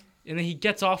post-credit scene. and then he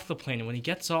gets off the plane. And when he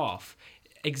gets off,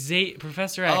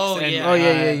 Professor X Oh, and yeah. Oh,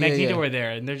 yeah, Magneto yeah. are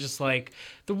there, and they're just like,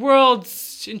 "The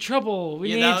world's in trouble. We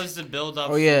Yeah, need." that was the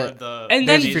build-up Oh, yeah. for the And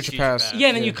then- Days of Future Past. yeah,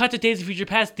 and then Yeah. you cut to Days of Future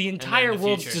Past. The entire the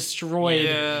world's future. destroyed,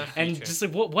 Yeah. and Future. just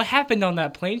like what happened on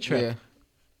that plane trip?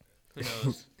 Yeah. Who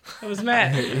knows? I was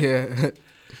mad. Yeah.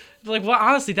 Like, well,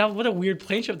 honestly, what a weird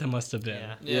plane trip that must have been.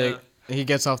 Yeah. Yeah. He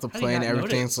gets off the How do you plane, not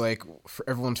everything's notice? like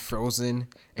everyone's frozen,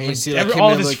 and you Like, see like him all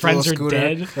in, of his like, friends little are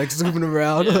scooter, dead. like zooming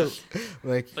around, Yeah.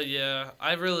 like But yeah,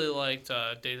 I really liked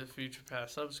Days of Future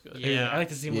Past. That was good. Yeah. I like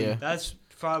to see him. Yeah. Like, That's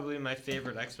probably my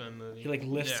favorite X-Men movie. he like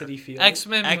lifts Yeah. City Field.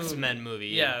 X-Men X-Men movie.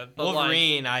 Yeah, but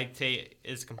Wolverine, I take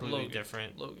is completely Logan.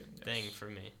 different Logan. yes. thing for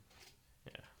me.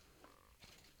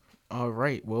 all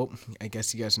right. Well, I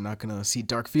guess you guys are not gonna see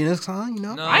Dark Phoenix, huh?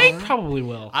 No. I probably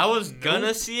will. I was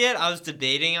gonna see it. I was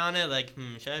debating on it, like,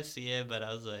 should I see it? But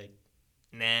I was like,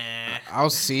 nah. I'll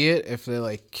see it if they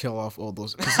like kill off all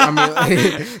those. 'Cause, I mean,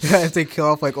 if they kill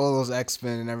off like all those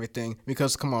X-Men and everything.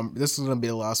 Because come on, this is gonna be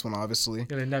the last one, obviously.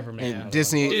 Yeah, they never made And it.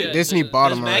 Disney, Yeah, Disney does bought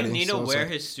Does him already. Magneto so it's wear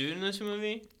like, his suit in this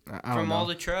movie? I don't From know. all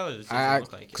the trailers, it doesn't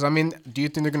look like it. Because I mean, do you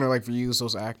think they're gonna like reuse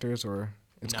those actors or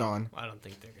it's No, gone? I don't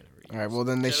think they're gonna reuse. All right. Well,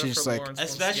 then they should Jennifer just like. Lawrence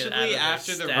wants to Especially get out of that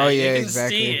after the- stack. Oh, yeah, You can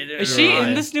exactly. see it Is she Right.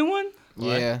 in this new one?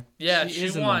 What? Yeah. Yeah, She she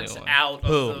is in the wants new one. out of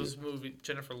Who? those movies.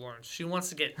 Jennifer Lawrence. She wants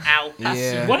to get out.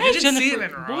 Yeah. What You has can see Jennifer? it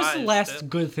in her What was the eyes, last dude.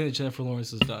 good thing that Jennifer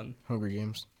Lawrence has done? Hunger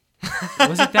Games.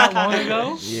 Was it that long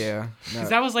ago? Yeah. No. 'Cause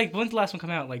that was like, when's the last one come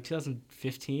out? Like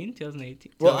 2015,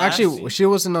 2018. Well, The last actually, scene? she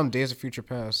was in Days of Future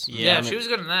Past. Yeah, Yeah, she was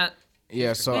good in that.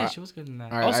 Yeah. So Yeah, I- she was good in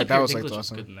that. all right, Also, that Peter was, like, Dinklage was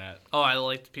awesome. good in that. Oh, I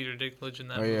liked Peter Dinklage in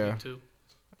that Oh, movie yeah. too.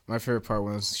 my favorite part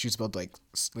was she was about to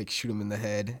like shoot him in the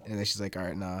head, and then she's like, "All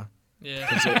right, nah." Yeah.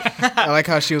 I like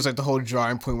how she was like the whole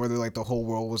drawing point where like the whole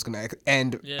world was gonna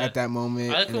end Yeah. at that moment.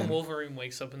 I like and when then- Wolverine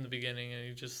wakes up in the beginning and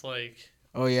he just like.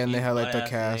 oh yeah, and they He's had like the butt-ass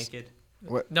cast. naked.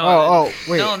 What? No, oh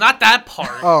wait. No, not that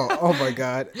part. Oh my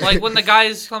god. Like when the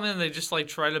guys come in, they just like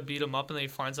try to beat him up, and they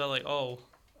finds out like, oh,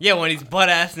 Yeah, when he's butt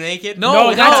ass naked.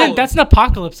 No, That's an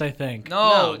apocalypse, I think.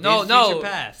 no, Days no, of no, Future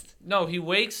Past. no. He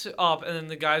wakes up, and then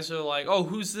the guys are like, oh,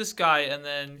 who's this guy? And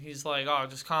then he's like, oh,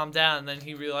 just calm down. And then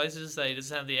he realizes that he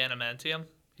doesn't have the adamantium.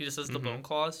 He just has the bone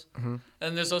claws.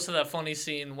 And there's also that funny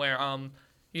scene where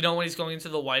you know when he's going into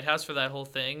the White House for that whole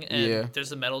thing, and Yeah.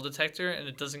 there's a metal detector, and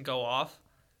it doesn't go off,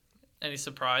 and he's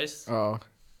surprised. Oh,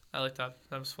 I like that.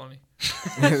 That was funny.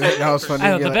 that was funny. I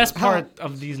know You're the like, best part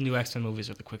of these new X-Men movies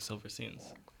are the Quicksilver scenes.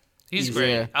 He's Yeah.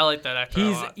 great. I like that actor a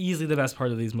He's lot. easily the best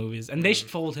part of these movies, and they should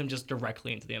fold him just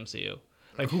directly into the MCU.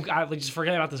 Like just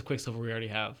forget about this Quicksilver we already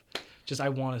have. Just I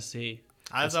want to see.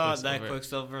 I this thought that Quicksilver.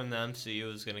 Quicksilver in the MCU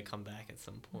was gonna come back at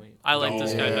some point. I like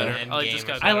this guy Yeah. better. Endgame I like this or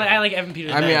guy something. better. I like Evan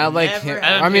Peters. I mean, I better. like Never- him.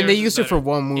 Evan I mean, they Peters used is it for better.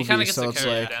 one He movie, kind of gets so the it's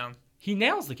character like, down. He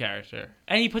nails the character,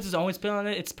 and he puts his own spin on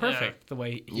it. It's perfect the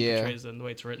way he Yeah. portrays it and the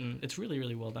way it's written. It's really,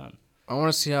 really well done. I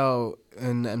want to see how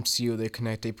in the MCU they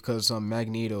connect it because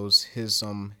Magneto's his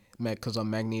because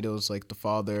Magneto's like the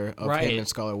father of Right. him and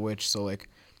Scarlet Witch, so like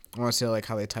I want to see like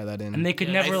how they tie that in. And they could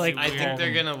Yeah, never like. I think call they're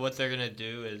him- gonna what they're gonna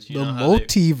do is you the know how they-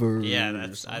 multiverse. Yeah,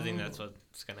 I think that's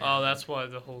what's gonna. Oh, happen. that's why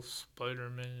the whole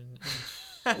Spider-Man.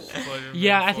 Spider-Man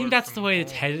Yeah, I Far think that's the From way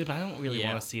it's Home. headed, but I don't really Yeah.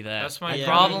 want to see that. That's my Yeah,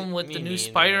 problem me- with me the new neither.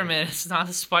 Spider-Man. It's not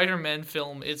a Spider-Man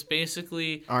film. It's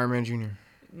basically, Iron Man Jr.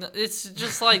 it's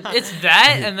just like it's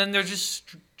that, and then they're just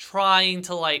trying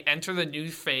to like enter the new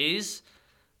phase.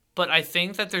 But I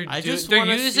think that they're I just they're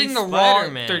wanna see using the wrong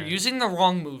Spider-Man. they're using the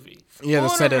wrong movie. Yeah, to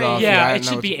set it off. yeah, I it know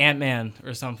should what be you- Ant-Man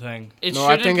or something. It No,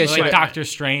 I shouldn't think be it should- Like Spider-Man. Doctor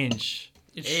Strange.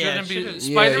 It Yeah, shouldn't it be. shouldn't-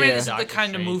 Spider-Man yeah. isn't the Doctor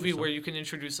kind of Strange or movie where something. you can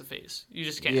introduce a phase. You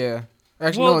just can't. Yeah.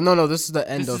 Actually, Well, no. This is the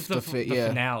end This of is the the yeah.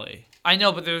 finale. I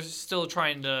know, but they're still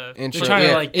trying to. Intro. trying to,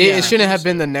 yeah. like, it, yeah. it shouldn't have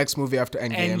been the next movie after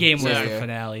Endgame. Endgame was Yeah. the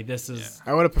finale. This is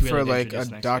I would have preferred Really like a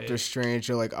introduce next Doctor phase. Strange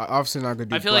or like obviously not gonna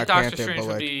do I feel Black like Doctor Panther, Strange but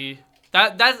would like be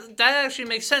that actually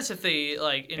makes sense if they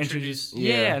like introduce. introduced.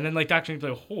 Yeah. Yeah. And then like Doctor Strange would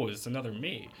be like, oh, it's another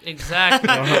me. Exactly.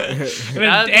 And then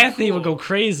That'd be Anthony would cool. go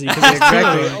crazy. 'cause Yeah,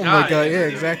 exactly. Oh Oh my my god, yeah,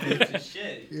 exactly.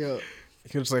 Shit. Yeah. He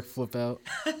could just like flip out.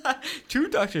 2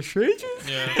 Doctor Stranges?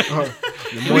 Yeah. Oh,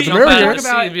 the we more the jump Jump out merrier. of the seat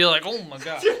and be like, oh my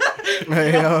god.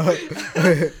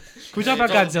 Can we talk about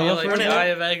Godzilla like for a the minute? Eye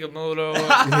of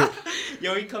Agamotto.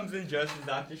 Yo, he comes in dressed as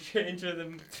Doctor Strange for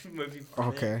the movie.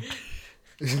 Okay.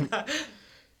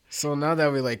 So now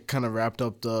that we like kind of wrapped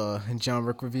up the John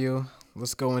Wick review,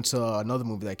 let's go into another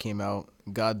movie that came out,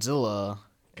 Godzilla.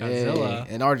 Godzilla.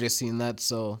 Hey, and RJ's seen that,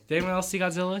 so Did anyone else see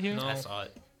Godzilla here? No. I saw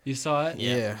it. You saw it?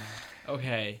 Yeah. yeah.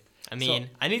 Okay. I mean,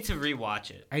 I need to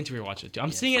rewatch it. I need to rewatch it too.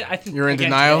 I'm seeing it. I think You're in again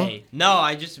denial? today. No,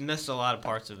 I just missed a lot of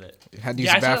parts of it. Had to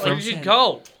use Yeah, the I saw it, bathroom. Where did you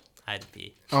go? I had to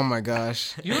pee. Oh my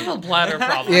gosh. You have a bladder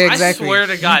problem. Yeah, exactly. I swear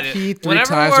to He God. peed 3 Whenever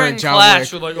times we're during in John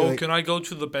class, Wick. we're like, oh, Like- can I go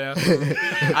to the bathroom?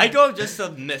 I go just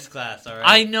to miss class, alright?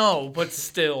 I know, but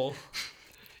still.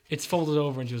 It's folded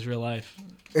over into his real life.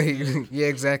 Yeah,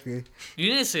 exactly. You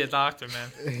need to see a doctor, man.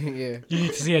 Yeah. You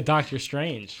need to see a Doctor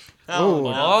Strange. Oh, Oh.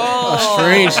 no. Oh. A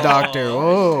strange doctor.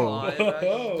 Whoa.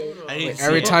 I need to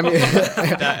Every see time, it.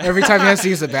 every time he has to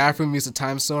use the bathroom, use the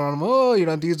time stone on him. Oh, you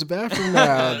don't have to use the bathroom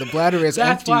now. The bladder is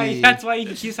That's empty. why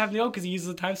he keeps having to go because he uses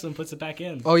the time stone and puts it back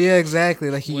in. Oh yeah, exactly.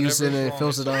 Like he uses it Whatever's and it wrong,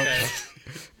 fills it's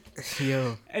it up. okay.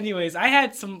 Yo, Anyways, I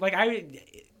had some like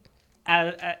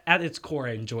at its core,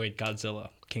 I enjoyed Godzilla,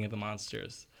 King of the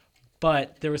Monsters,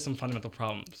 but there were some fundamental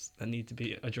problems that need to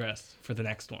be addressed for the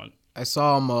next one. I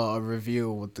saw a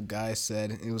review what the guy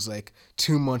said. It was like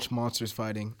too much monsters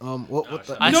fighting. What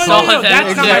the? I No, saw no, no, that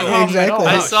that's not my too. problem at all.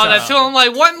 I Oh, saw shut that up. too. I'm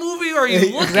like, what movie are you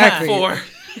looking Exactly. for?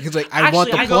 He's like, I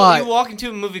want the Actually, You plot. walk into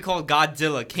a movie called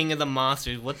Godzilla, King of the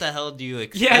Monsters. What the hell do you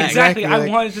expect? Yeah, exactly. Exactly, I like-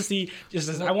 wanted to see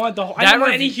I wanted the whole. I That didn't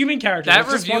want review- any human characters. That I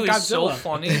just review want is so Godzilla.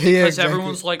 funny Yeah, because exactly.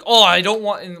 everyone's like, "Oh, I don't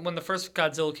want." And when the first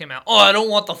Godzilla came out, "Oh, I don't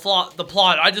want the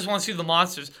plot. I just want to see the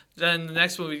monsters." Then the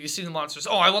next movie, you see the monsters.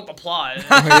 "Oh, I want the plot." And it's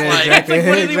Yeah, like, exactly.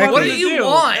 what do they want What to do you do?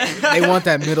 want? They want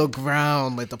that middle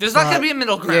ground, like the. There's plot. not gonna be a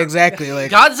middle ground. Yeah, exactly.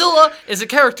 Like Godzilla is a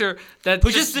character that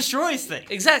Who just destroys things.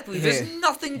 exactly. There's Yeah.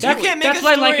 nothing to That, it. can't make that's a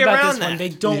what I like story about around this one. that. They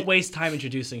don't waste time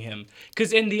introducing him.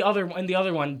 Because in the other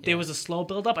one, there was a slow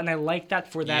build up, and I liked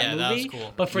that for that Yeah, movie. that was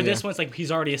cool. But for Yeah. this one, it's like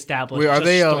he's already established. wait, are just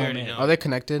they throw him in. are they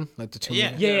connected? Like the two?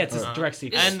 Yeah. movies? Yeah, it's a Uh-huh. direct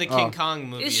sequel. And the King Oh. Kong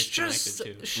movie It's is just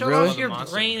connected too. shut Really? off your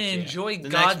Monster brain movies, and yeah. enjoy The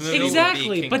next Godzilla. movie will be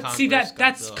Exactly, King but Kong see versus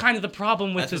that's Godzilla. kind of the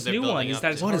problem with That's this what they're new one building is up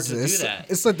that it's to. What hard is to this? do that.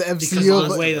 It's like the Because MCU, of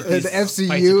the way that the these fights are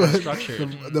MCU,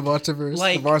 structured. the Monsterverse,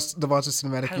 Like- the Monster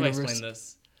Cinematic How do I Universe. explain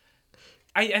this?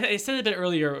 I said a bit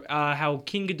earlier how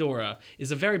King Ghidorah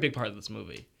is a very big part of this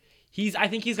movie. I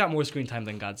think he's got more screen time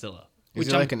than Godzilla. Is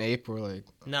he like an ape or like?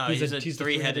 No, He's he's, a- a, he's the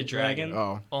three-headed three-headed dragon.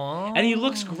 Oh, Oh. And he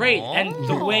looks great, and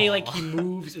the way like he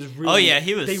moves is really. Oh, yeah,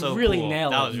 he was They so really cool.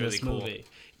 nailed That it was in really this cool. movie.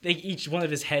 Each one of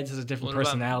his heads has a different What about-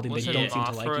 personality. They wasn't don't seem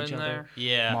to Mothra like each in other. there?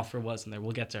 Yeah. Mothra was in there.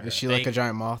 We'll get to her. is she like a Thank-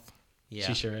 giant moth? Yeah.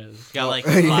 She sure is. Got like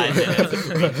 5 minutes of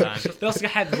screen time. They also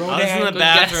had I was in Rodan. the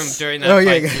bathroom guess. during that Oh,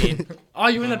 yeah, fight yeah. scene. Oh,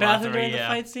 you were in the Mothra, bathroom during the yeah.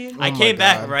 fight scene? I my came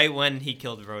back God. right when he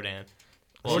killed Rodan.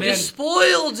 Well, Rodan- You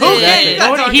spoiled it. Oh, yeah, you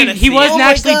guys aren't he gonna see wasn't it.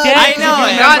 actually Oh my dead. God. I know,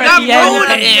 Remember not- at not the end, he Rodan.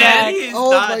 comes back. He's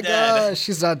Oh not my dead. gosh,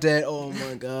 she's not dead. Oh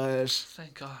my gosh.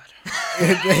 Thank God.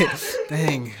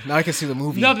 Dang. Now I can see the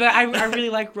movie. No, but I really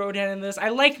like Rodan in this. I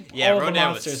like Yeah, all the Rodan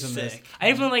was monsters in this. sick. I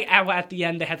even like at the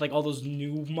end they had like all those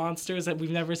new monsters that we've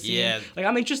never seen. Yeah. Like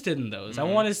I'm interested in those. I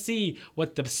want to see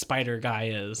what the spider guy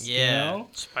is. Yeah. You know?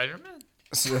 Spider-Man?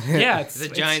 Yeah, it's The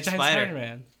giant spider.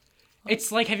 Spider-Man.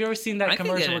 It's like, have you ever seen that I can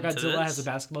commercial where get into Godzilla this. has a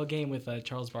basketball game with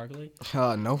Charles Barkley?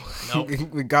 No. Nope.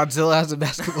 Godzilla has a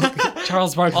basketball game.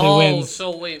 Charles Barkley Oh, wins.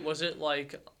 so wait, was it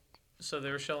like... So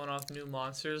they were showing off new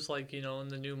monsters, like, you know, in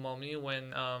the new Mummy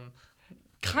when...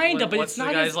 Kinda, but what's it's not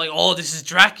the guy's as like, oh, this is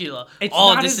Dracula. It's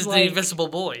Oh, not this as, is like- the Invisible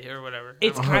Boy, or whatever.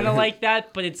 It's Oh. kind of like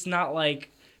that, but it's not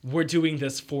like we're doing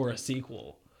this for a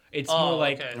sequel. It's Oh, more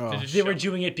like okay. Oh. They just they were show-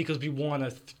 doing it because we want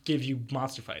to give you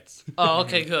monster fights. Oh,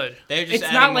 okay, good. They're just It's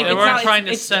adding not like more, They it's weren't not, trying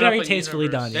to it's set up very a tastefully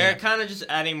universe. done. they're Yeah. kind of just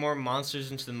adding more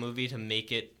monsters into the movie to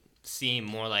make it seem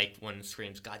more like when it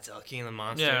screams Godzilla King of the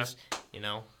Monsters. You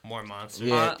know, more monsters.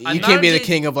 Yeah, I'm you not can't a be the big-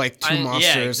 king of like two Yeah,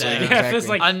 monsters. exactly. Yeah, if it's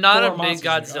like I'm not a four big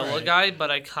monsters, Godzilla alright. guy,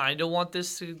 but I kind of want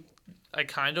this to. I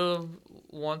kind of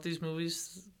want these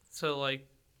movies to like.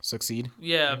 Succeed.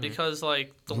 Yeah, because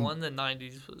like the one in the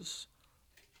 '90s was.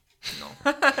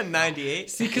 No. 98.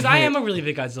 See, because I am a really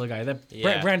big Godzilla guy. That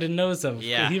Yeah. Brandon knows of.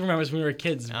 Yeah. He remembers when we were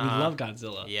kids. We Uh-huh. love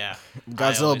Godzilla. Yeah. I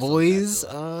Godzilla always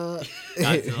boys. love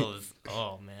Godzilla was,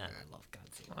 oh man, I love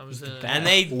Godzilla. I was in. And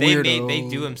they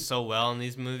Weirdo. do him so well in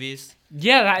these movies.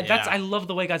 Yeah, that's Yeah. I love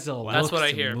the way Godzilla looks. That's what I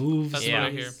and hear. Moves. That's what I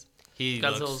hear. He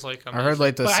Godzilla's looks, like. I heard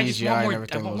like the But I just want CGI and more. I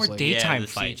everything want more was like. daytime the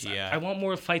fights. CGI. I want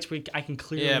more fights where I can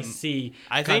clearly Yeah, see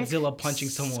I think Godzilla punching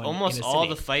someone. almost in a all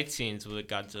city. the fight scenes with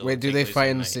Godzilla. Wait, do take they place fight at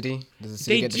in the night. city? Does the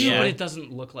city They get do, destroyed? but it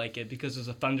doesn't look like it because there's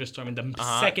a thunderstorm. And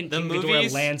the second The King Ghidorah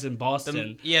movies- lands in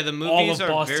Boston, Yeah, the all movies of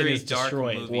are Boston very is dark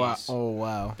destroyed. movies. Wow! Oh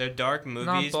wow! They're dark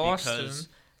movies Boston. because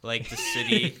like the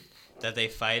city that they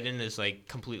fight in is like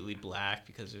completely black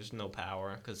because there's no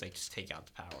power because they just take out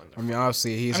the power. In I mean,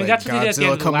 obviously he's I mean, like that's what they did at the end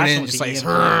Godzilla of the coming last in, one with just the like. EMP.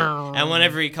 "Rrrr." and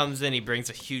whenever he comes in, he brings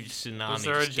a huge tsunami. Was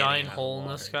there a just getting giant out of hole in the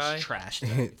water. sky? Just trashed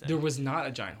everything. there was not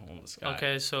a giant hole in the sky.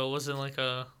 Okay, so it wasn't like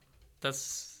a.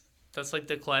 That's like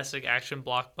the classic action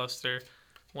blockbuster.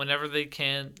 Whenever they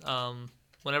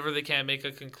can't make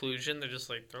a conclusion, they're just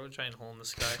like throw a giant hole in the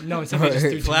sky. No, instead they just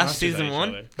threw two Flash monsters season at each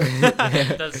one? other.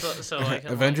 That's so like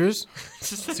Avengers.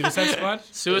 Suicide Squad.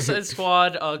 Suicide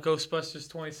Squad, Ghostbusters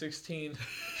 2016.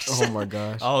 Oh my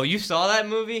gosh. Oh, you saw that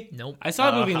movie? Nope. I saw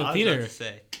a movie in I the was theater, about to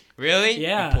say. Really?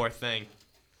 Yeah. You poor thing.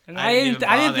 and I I didn't didn't. even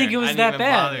I didn't bother. think it I was didn't that even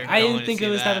bad. bother I going didn't to think it see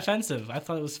was that that. offensive. I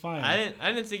thought it was fine.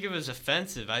 I didn't think it was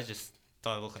offensive. I just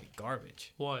thought it looked like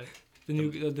garbage. What? the new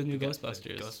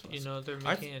Ghostbusters. Ghostbusters. You know they're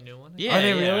Are- making a new one. Yeah, Are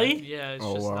they yeah. really? Yeah, it's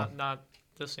Oh, just wow. not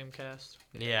the same cast.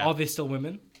 Yeah. Are they still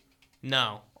women?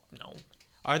 No. No.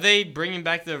 Are they bringing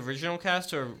back the original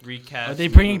cast or recast? Are they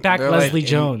bringing back They're like Leslie eight.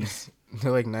 Jones?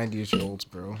 They're like 90-year-olds,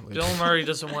 bro. Like, Bill Murray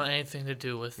doesn't want anything to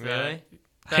do with that. Really?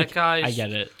 That guy. I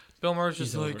get it. Bill Murray's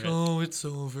just He's like, over it. oh, it's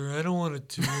over. I don't want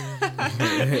to do it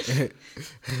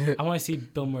anymore. I want to see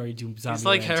Bill Murray do Zombie. He's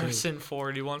like Harrison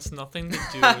Ford. He wants nothing to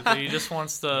do with it. He just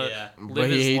wants to Yeah. but live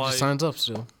his he life. just signs up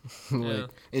still. Yeah. Like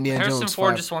Indiana Harrison Jones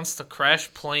Ford 5. just wants to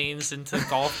crash planes into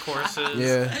golf courses.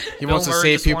 Yeah, he Bill wants to Murray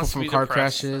save just people wants to from be car the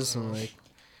press. crashes and like.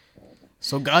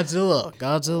 So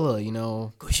Godzilla, you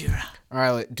know. Gojira. All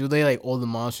right, like, do they like all the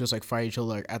monsters like fight each other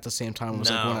like at the same time? Or was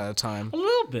like No. one at a time? A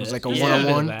little bit. was like a There's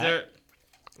one-on-one? bit of that. There-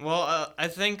 Well, I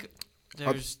think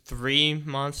there's 3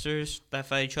 monsters that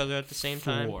fight each other at the same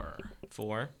time.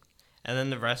 4. And then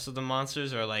the rest of the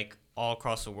monsters are like all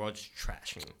across the world just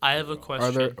trashing. I have a question.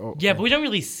 Are there? Oh, Yeah, but we don't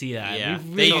really see that. Yeah. We They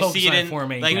really you focus see it on in four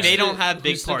main like characters. they don't have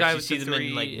big Who's the parts. guy You with see the them in 3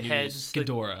 like news. heads?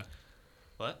 Ghidorah.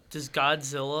 What? Does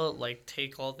Godzilla like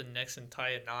take all the necks and tie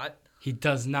a knot? He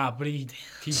does not, but he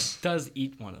does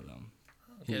eat one of them.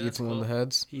 he Okay, eats that's one of the cool.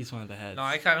 heads. He eats one of the heads. No,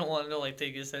 I kind of wanted to like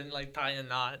take his head and like tie a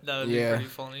knot. That would Yeah. be pretty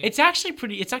funny. It's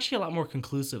actually a lot more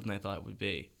conclusive than I thought it would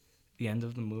be. The end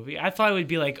of the movie. I thought it would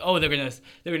be like, oh, they're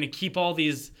gonna keep all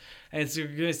these, and it's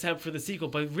gonna set up for the sequel.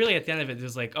 But really, at the end of it, it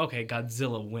was like, okay,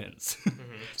 Godzilla wins.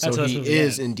 That's So what he this movie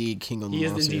is ends. indeed king of the He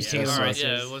is monsters. indeed king of the all That's- right, yeah,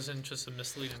 monsters. it wasn't just a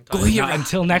misleading But title. not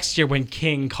until next year when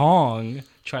King Kong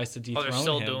tries to Oh, dethrone they're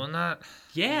still him. doing that.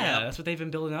 Yeah, Yep. that's what they've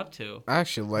been building up to. I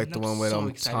actually like And the I'm one with so Tom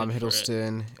excited for it.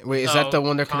 Hiddleston. Wait, is Oh, that the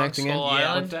one they're Kong connecting in? Skull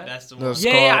Island? that? That's the The one.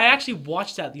 Skull- Yeah, I actually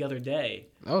watched that the other day,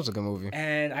 That was a good movie.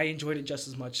 and I enjoyed it just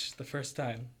as much the first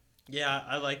time. Yeah,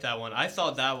 I like that one. I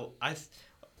thought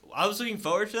I was looking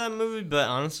forward to that movie, but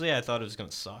honestly, I thought it was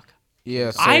gonna suck.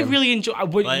 Yeah, I same. really enjoy.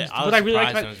 What But I was I really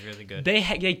surprised liked it was really good.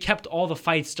 they kept all the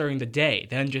fights during the day.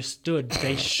 They understood.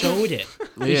 They showed it.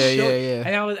 They Yeah, showed-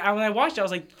 yeah. And when I watched it, I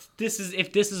was like,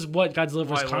 if this is what Godzilla Why, vs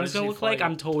what Kong does is gonna he look like, fight?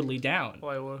 I'm totally down.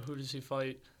 Why? Who does he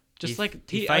fight? Just like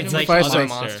he I fights know like fights other like-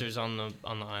 monsters on the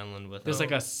island with There's him.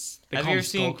 like a. They Have call you ever them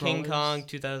seen King skullcrawlers. Kong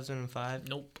 2005?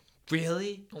 Nope.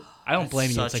 Really? I don't That's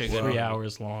blame you. It's such like a good 3 movie.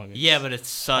 hours long. Yeah, but it's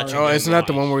such. Oh, a good isn't that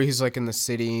the movie. one where he's like in the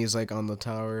city? He's like on the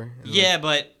tower. and, like- Yeah,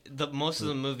 but most of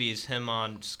the movie is him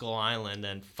on Skull Island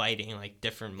and fighting like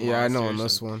different monsters. Yeah, I know in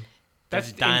this and- one.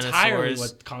 That's there's entirely dinosaurs.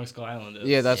 what Kong Skull Island is.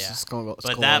 Yeah, that's Yeah. Skull. But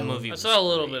Skull that Island. movie I was saw a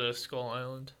little great. bit of Skull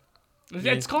Island.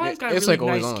 And Skull Island's got a It's really like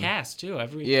always nice on. cast too.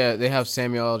 Yeah, they have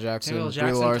Samuel L. Jackson, Samuel L. Brie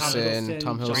Jackson, Larson,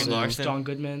 Tom Brie Hiddleston. Larson. John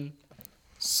Goodman.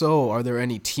 So, are there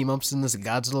any team ups in this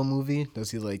Godzilla movie? Does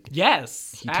he like?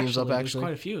 Yes, He teams up, There's actually?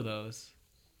 quite a few of those.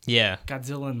 Yeah,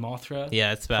 Godzilla and Mothra. yeah,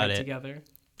 that's about fight it. together.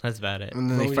 That's about it. And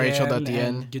then they fight each other at the Rodan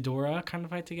end. and Ghidorah kind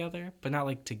of fight together, but not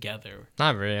like together.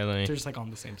 Not really. They're just like on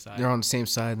the same side. They're on the same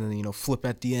side, and then flip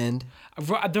at the end.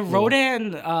 The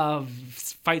Rodan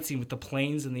fight scene with the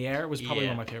planes in the air was probably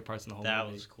one of my favorite parts in the whole That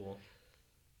movie. was cool.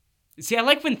 See, I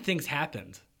like when things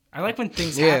happened. I like when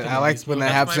things Yeah, happen. I in like these when movies.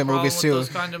 that happens in my movies problem with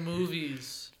too. those kind of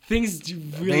movies. Things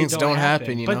really Things don't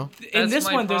happen, you but know? in That's this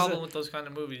my one, problem with those kind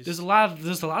of movies. there's a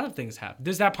lot of things happen.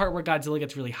 There's that part where Godzilla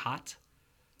gets really hot,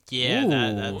 Yeah, Ooh.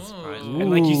 that surprised me.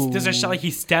 and like there's a shot like he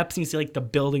steps and you see like the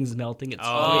buildings melting. It's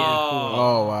really cool.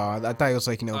 Oh wow! I thought it was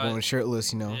like going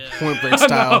shirtless, Yeah. Point Break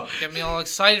style. Get me all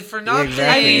excited for nothing.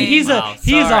 exactly. I mean, he's Wow, a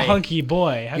sorry. hunky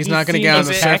boy. Have He's you not gonna seen get on his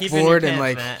the pecs? surfboard and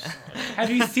like. Have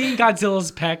you seen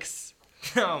Godzilla's pecs?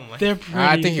 Oh my. They're pretty.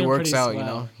 I think he they're works pretty out.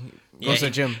 swell. He goes to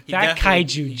the gym. That definitely-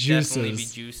 kaiju he juices. Definitely be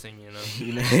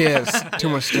juicing, Yes, too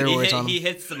much steroids on him. He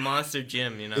hits the monster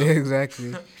gym,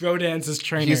 Exactly. Rodan's his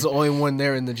trainer. He's the only one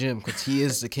there in the gym because he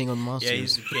is the king of the Yeah, monsters.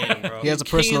 he's the king, bro. He has a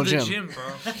King personal of the gym. gym,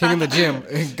 bro. King of the gym.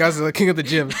 Godzilla, king of the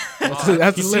gym. That's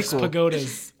he the lifts sequel.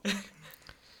 pagodas.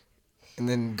 And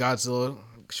then Godzilla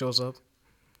shows up.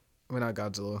 Well, not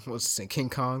Godzilla. What's his name? King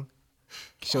Kong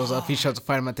shows up. He tries to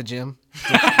fight him at the gym.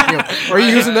 Are you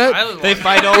using that? I would They watch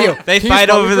fight it. over. Yo, They can you fight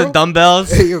spot me, over the bro?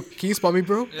 dumbbells. Hey, yo, can you spot me,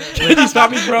 bro? Can you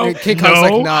stop me, bro? And King Kong's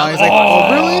like, nah. He's like,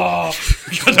 oh,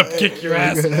 really? Gonna kick your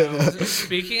ass.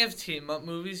 Speaking of team up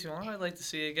movies, you know what I'd like to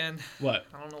see again? What?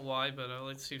 I don't know why, but I'd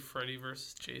like to see Freddy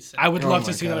versus Jason. I would Oh love my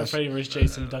to see another gosh. Freddy vs.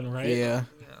 Jason done right. Yeah.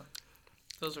 Yeah,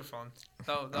 those are fun.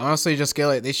 That Honestly, just get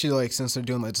like they should like since they're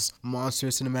doing like this monster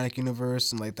cinematic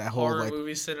universe and like that whole horror like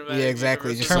movie cinematic. Yeah, exactly,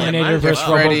 universe. just like- Terminator versus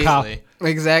Freddy. RoboCop.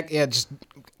 exact just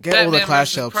get all the Batman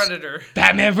clash versus ups. Predator.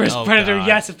 Batman vs. Oh, Predator. God.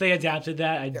 Yes, if they adapted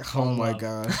that, I'd Oh fall in my love.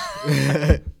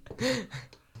 god.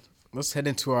 Let's head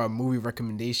into our movie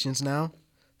recommendations now.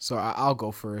 So I'll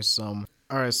go first. All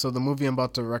right, so the movie I'm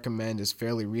about to recommend is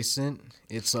fairly recent.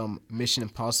 It's Mission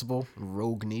Impossible: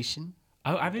 Rogue Nation.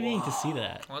 I've been meaning to see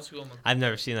that. Well, that's a good one. I've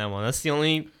never seen that one. That's the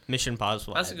only Mission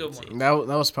Impossible. That's I a good haven't one. seen.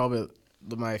 That was probably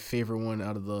my favorite one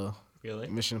out of the Really?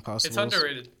 Mission Impossible. It's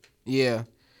underrated. Yeah,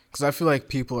 because I feel like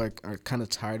people are kind of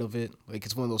tired of it. Like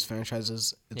it's one of those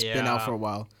franchises. It's been out Yeah. for a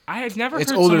while. I've never It's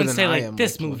heard older someone than say I like am,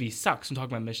 this like, movie sucks. I'm talking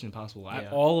about Mission Impossible. Yeah.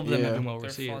 All of them have Yeah. been well They're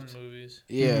received. fun movies.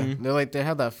 Yeah, Mhm. they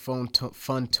have that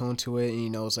fun tone to it,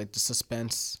 and it's like the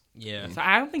suspense. Yeah. So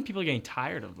I don't think people are getting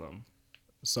tired of them.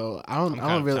 So I I'm don't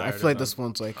kinda really. I tired feel like of this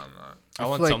one's like. I'm not. I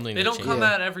want feel like something They to don't change. come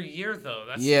Yeah. out every year though.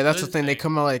 That's Yeah, that's the good thing. They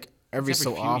come out like every It's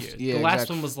so few often. years. Yeah, the last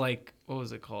exactly. one was like what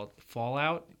was it called?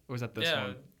 Fallout, or was that this Yeah,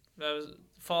 one? that was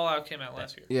Fallout came out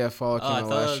last year. Yeah, Fallout Oh, came I out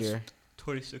thought it last was- year.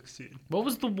 2016. What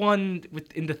was the one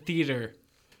in the theater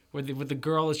where the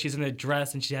girl she's in a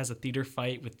dress and she has a theater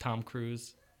fight with Tom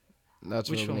Cruise? That's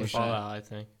Which Rogue one was Nation. Fallout, I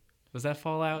think. Was that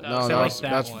Fallout? No, No, I that like was-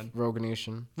 that that's one. Rogue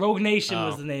Nation. Rogue Nation Oh.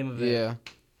 was the name of it. Yeah.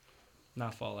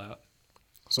 Not Fallout.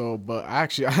 So, but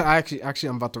actually,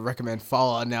 I'm about to recommend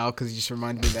Fallout now because you just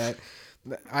reminded me that.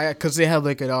 Because they had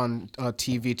like it on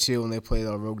TV too when they played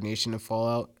Rogue Nation and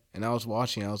Fallout, and I was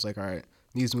watching. I was like, all right,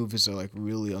 these movies are like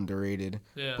really underrated.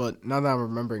 Yeah. But now that I'm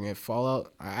remembering it,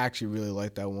 Fallout, I actually really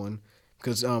like that one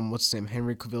because what's his name?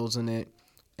 Henry Cavill's in it,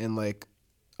 and like,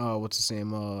 what's his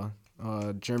name?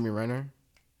 Jeremy Renner.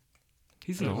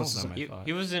 He's in all what's of his them, I He, thought.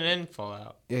 he wasn't in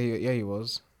Fallout. Yeah, he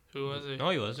was. Who was it? No,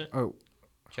 he wasn't. Oh,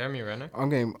 Jeremy Renner. I'm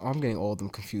getting all of them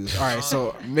confused. All right,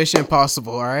 so Mission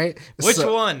Impossible. All right. Which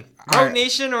So- one? all Rogue right.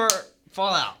 Nation or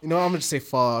Fallout? You know, I'm gonna just say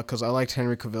Fallout because I liked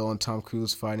Henry Cavill and Tom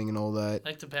Cruise fighting and all that.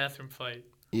 Like the bathroom fight.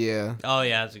 Yeah, Oh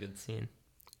yeah, that's a good scene.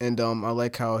 and I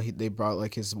like how they brought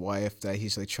like his wife that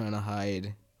he's like trying to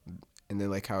hide, and then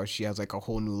like how she has like a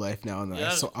whole new life now, and Yeah, like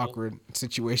that's so cool. awkward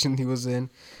situation he was in,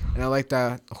 and I like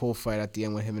that whole fight at the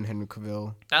end with him and Henry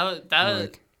Cavill.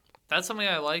 Like, That's something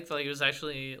I liked. Like it was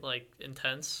actually like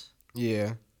intense.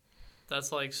 yeah,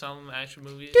 That's like some action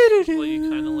movies where you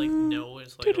kind of like know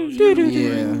it's like oh, shit.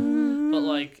 yeah. But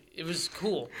like it was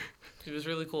cool. It was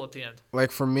really cool at the end. Like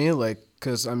for me, like,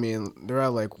 cause I mean, they're at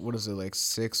like what is it, like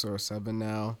 6 or 7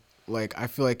 now. Like I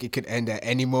feel like it could end at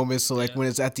any moment. So like Yeah. when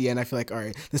it's at the end, I feel like all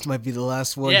right, this might be the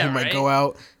last one. Yeah, he might right? go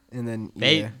out, and then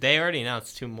yeah. They already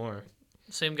announced 2 more.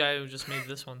 Same guy who just made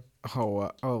this one.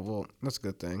 Oh well, that's a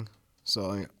good thing. So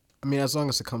like, I mean, as long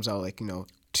as it comes out like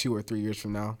 2 or 3 years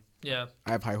from now, Yeah.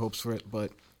 I have high hopes for it.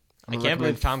 But I can't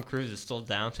believe Tom Cruise is still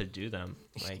down to do them.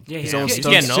 Like, Yeah, His he's own getting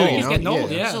stunts getting too, old. you He's know? getting old,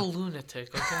 He's yeah. a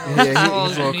lunatic. Okay? Yeah, he's All a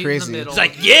little meet in the crazy. middle. it's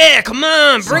like, yeah, come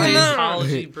on, bring him on.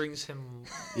 Scientology brings him.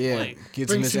 Yeah, Like,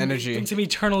 gives him his energy. Brings him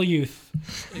eternal youth.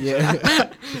 Yeah,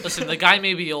 listen, the guy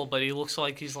may be old, but he looks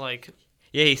like he's like.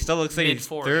 Yeah, he still looks like he's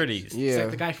Mid-40s. 30s. It's yeah.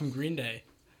 like the guy from Green Day.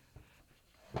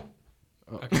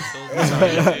 Okay.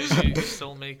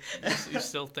 You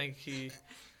still think he?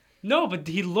 No, but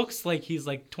he looks like he's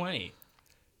like 20.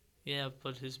 Yeah,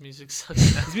 but his music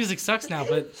sucks now. His music sucks now,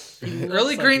 but he looks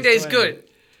Early like Green he's Day's 20. good.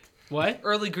 What?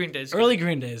 Early Green Day's good. Early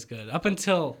Green Day is good up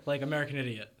until like American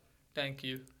Idiot. Thank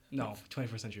you. No,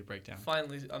 21st Century Breakdown.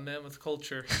 Finally, a man with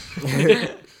culture.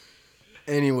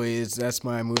 Anyways, that's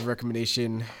my movie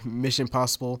recommendation. Mission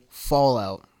Impossible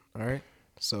Fallout. All right.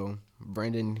 So,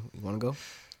 Brandon, you want to go?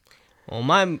 Well,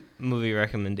 my movie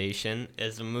recommendation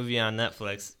is a movie on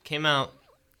Netflix. Came out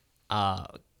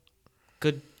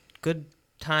good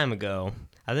time ago.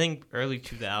 I think early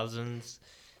 2000s,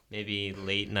 maybe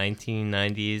late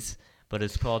 1990s, but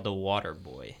it's called The Water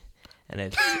Boy. And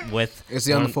it's with Is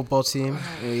he on the football team?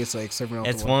 It's like serving out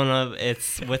it's the water.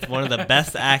 it's with one of the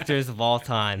best actors of all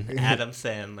time, Adam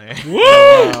Sandler.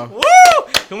 Wow.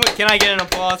 Woo! Can I get an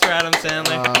applause for Adam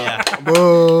Sandler? Yeah.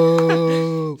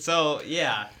 Whoa. So,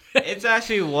 yeah. It's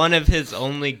actually one of his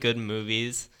only good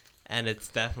movies, and it's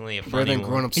definitely a Better funny than one.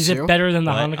 Grown Ups Is 2? it better than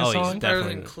the What? Hanukkah Oh, he's song? Better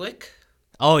Definitely. than Click.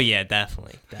 Oh yeah,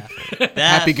 definitely.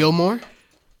 Happy Gilmore?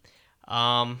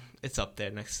 It's up there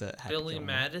next to Happy Billy Gilmore.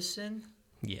 Madison.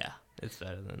 Yeah, it's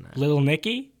better than that. Little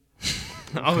Nicky?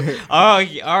 Oh,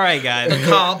 all right, guys. The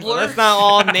Cobbler. Let's not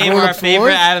all name Grown our Ups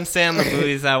favorite 4? Adam Sandler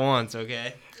movies at once,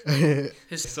 okay?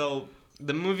 His So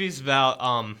the movie's about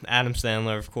Adam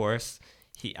Sandler, of course.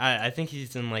 I think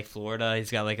he's in like Florida. He's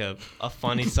got like a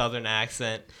funny Southern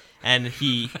accent, and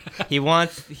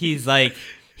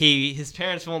his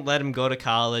parents won't let him go to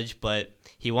college, but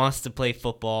he wants to play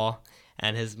football.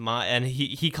 And his mom, and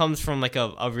he comes from like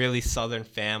a really Southern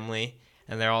family,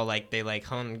 and they're all like they like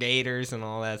hunt gators and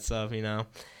all that stuff,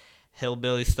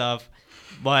 hillbilly stuff.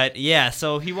 But yeah,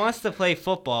 so he wants to play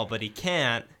football, but he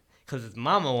can't because his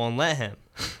mama won't let him,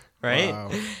 right?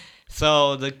 Wow.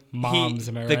 So Moms,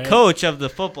 am I the right? coach of the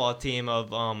football team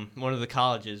of one of the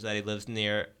colleges that he lives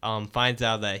near finds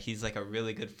out that he's like a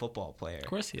really good football player. Of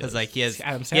course he because is. like he has It's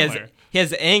Adam he has Sandler. he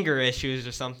has anger issues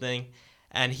or something,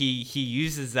 and he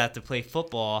uses that to play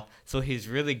football. So he's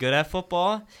really good at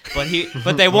football,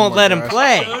 but they won't my let him gosh.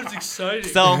 play. That was exciting.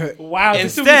 So Wow,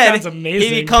 this movie instead, sounds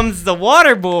amazing. he becomes the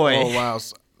water boy. Oh, wow.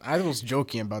 I was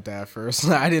joking about that at first.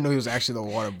 I didn't know he was actually the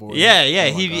water boy. Yeah,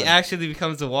 Oh my he God. actually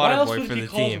becomes the Why water else boy would for he the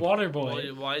be called team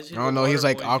Waterboy? Why is he? I don't the know, he's water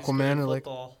like boy if he's good Aquaman at or like-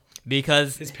 football?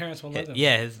 because His parents won't let him.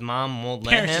 yeah, his mom won't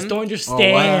let Parents him. just don't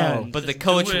understand. But the Just do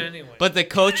coach, it anyway. but the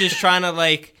coach is trying to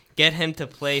like get him to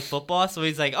play football. So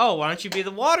he's like, "Oh, why don't you be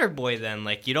the water boy then?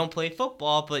 Like you don't play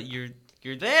football, but you're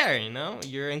there.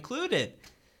 You're included."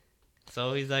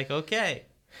 So he's like, "Okay."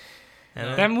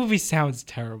 And That movie sounds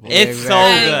terrible. it's so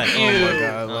good. Thank Oh my you.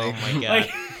 God. Oh Like, my god! Like,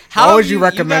 how would you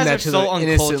guys recommend are that to so the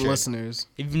innocent uncultured. listeners?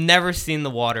 You've never seen The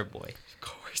Water Boy. of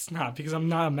course not, because I'm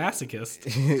not a masochist.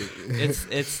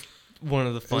 It's one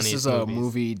of the funniest This is a movies.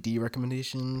 movie D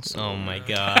recommendation. So Oh my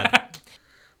god!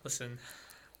 Listen,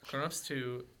 Grown Ups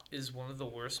 2 is one of the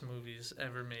worst movies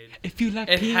ever made. If you like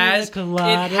It pina has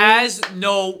coladas-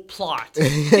 no plot.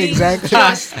 Exactly.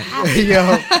 Just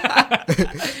Yo.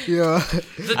 Yo.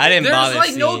 I didn't there's bother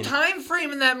like no seeing. time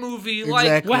frame in that movie. Exactly.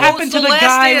 Like What happened it's to the the last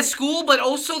guy- day of school, but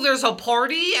also there's a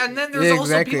party, and then there's Yeah, also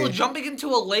exactly. people jumping into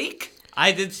a lake.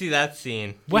 I did see that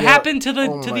scene. What Yeah. happened to the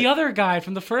Oh to my- the other guy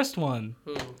from the first one?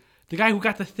 Who? The guy who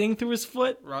got the thing through his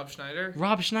foot? Rob Schneider.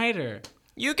 Rob Schneider.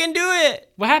 You can do it.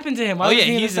 What happened to him? Why Oh was yeah,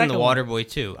 he he's in second The one? Water Boy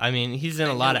too. I mean, he's in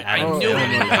a lot of I Adam knew Sandler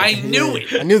it. movies. I knew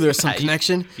it. I knew there was some I-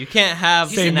 connection. You can't have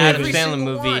Same an Adam movie. Sandler Every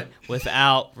single movie one.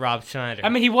 without Rob Schneider. I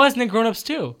mean, he was in Grown Ups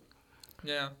too.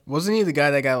 Yeah. Wasn't he the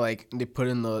guy that got like they put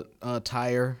in the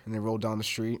tire and they rolled down the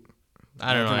street?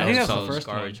 I don't know. I I think don't that's saw the those first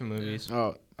one. garbage movies.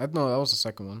 Oh, I know that was the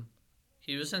second one.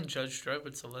 He was in Judge Dredd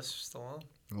with Sylvester Stallone.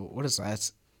 What is that?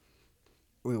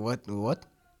 Wait, what? What?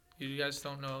 You guys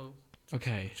don't know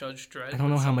Okay. Judge Dredd? I don't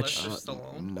know with how much- Sylvester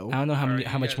Stallone? No. I don't know how Alright,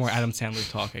 how you much more guys- Adam Sandler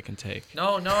talk I can take.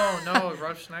 No.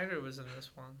 Rob Schneider was in this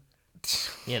one.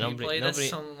 Yeah, He played as nobody,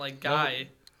 some like guy.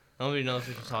 nobody knows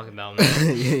what you're talking about,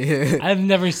 man. Yeah. I've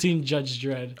never seen Judge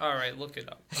Dredd. All right, look it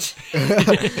up.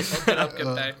 Look it up.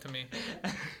 Get back to me.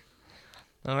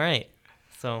 All right.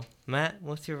 So, Matt,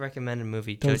 what's your recommended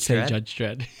movie? Don't Judge say Dredd? Judge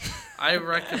Dredd. I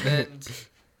recommend.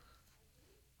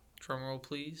 Drumroll,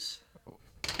 please.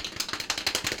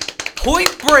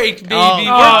 Point Break, baby. Oh. We're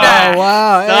Oh, back. Oh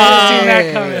wow! Stop. Seen that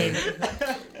Hey.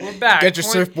 coming. We're back. Get your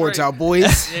Point surfboards Break. out,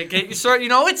 boys. Yeah, get your surf. You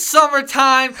know it's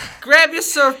summertime. Grab your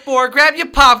surfboard. Grab your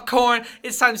popcorn.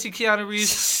 It's time to see Keanu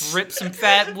Reeves rip some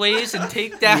fat waves and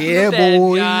take down Yeah, the bad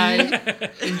boy. guy.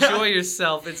 Enjoy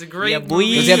yourself. It's a great Yeah, boy.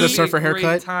 movie. Does he have the surfer Great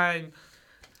haircut? time.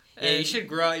 Yeah, you And- should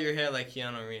grow out your hair like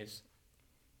Keanu Reeves.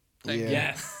 Thank Yeah. you.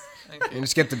 Yes. Thank you. And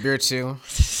just get the beer too.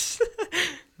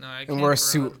 No, I And can't wear a grow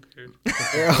suit.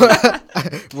 a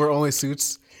beard. We're only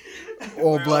suits.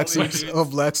 All black suits. All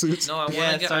black suits. No, I want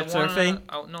Yeah, to get. start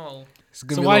surfing? No, It's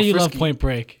gonna So be a why do little you love frisky. Point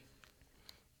Break?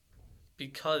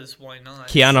 because why not?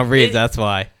 Keanu Reeves, It- that's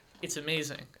why. It's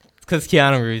amazing. It's because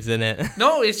Keanu Reeves in it.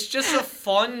 No, it's just a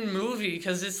fun movie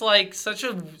because it's like such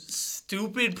a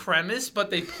stupid premise, but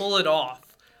they pull it off.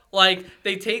 Like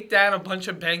they take down a bunch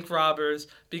of bank robbers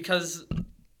because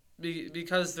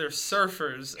they're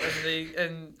surfers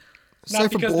and Not Cypher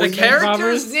because boy. the the bank character's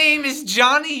robbers? name is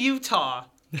Johnny Utah.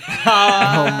 Oh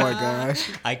my gosh.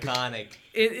 Iconic.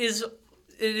 It is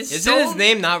Isn't so his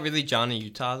name not really Johnny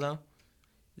Utah, though?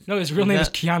 No, his real name is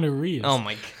That- Keanu Reeves. Oh,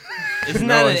 my God. Isn't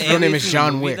No, that his an real name alias is in the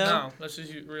John movie, Wick. though? No, that's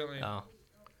his real name. Oh.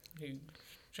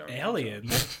 Johnny Alien.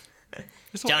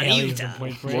 There's no Johnny aliens in Utah.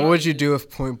 Point Break. What would you do if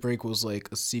Point Break was like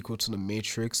a sequel to The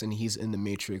Matrix and he's in The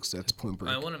Matrix? That's Point Utah.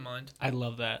 Break. I wouldn't mind. I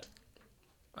love that.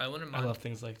 I wouldn't I mind. love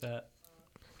things like that.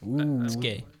 Ooh, It's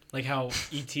gay. Like how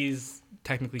E.T.'s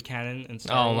technically canon and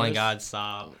Star Oh, my Wars. God,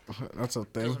 stop. that's a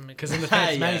thing. Doesn't make Because in the Yeah,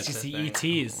 Phantom Menace, you it's a see thing.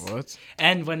 E.T.'s. What?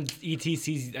 And when E.T.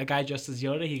 sees a guy dressed as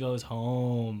Yoda, he goes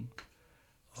home.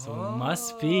 So it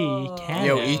must be canon.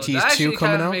 Yo, E.T. that 2 actually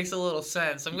coming kinda out? makes a little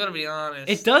sense. I'm gonna be honest.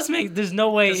 It does make. There's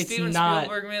no way 'Cause it's Steven not.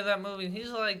 Spielberg made that movie, and he's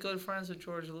like good friends with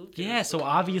George Lucas. Yeah, so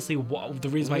obviously the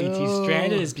reason why E.T. No.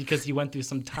 stranded is because he went through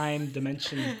some time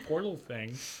dimension portal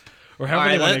thing. Or All however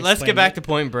right, they want to let's explain get back it. to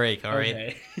Point Break, all right?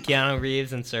 Okay. Keanu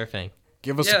Reeves and surfing.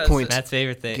 Give us Yeah, a point. That's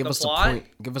favorite thing. Give The us plot? a point.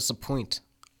 Give us a point.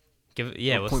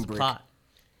 Yeah, Or what's Point the Break. plot?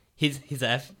 He's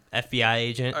an FBI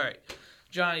agent. All right,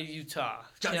 Johnny Utah.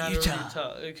 Johnny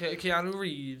Utah. Keanu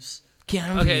Reeves.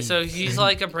 Keanu Okay, Reeves. so he's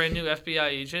like a brand new FBI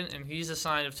agent, and he's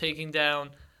assigned of taking down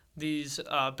these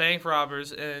bank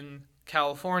robbers in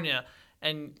California.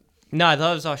 And No, I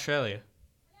thought it was Australia.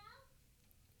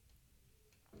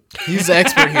 He's the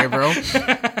expert here, bro.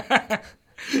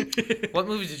 what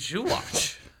movie did you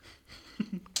watch?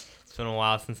 It's been a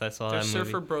while since I saw They're that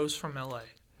Surfer movie. Bros from LA.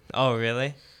 Oh,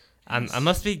 really? I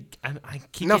must be. I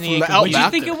keep Not getting from it the Outback. What do you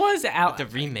confused think Doctor. it was? Out with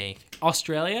the remake.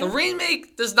 Australia? The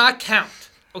remake does not count,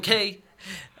 okay?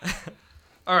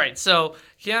 All right, so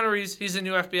Keanu Reeves, he's a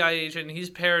new FBI agent, and he's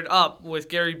paired up with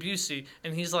Gary Busey,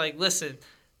 and he's like, listen,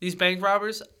 these bank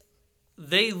robbers,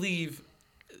 they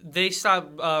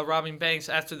stop robbing banks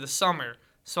after the summer,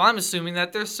 so I'm assuming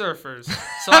that they're surfers.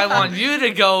 So I want you to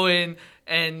go in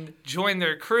and join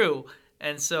their crew.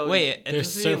 And so Wait, Their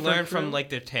does he surfer learn crew? from like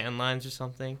their tan lines or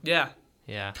something? yeah,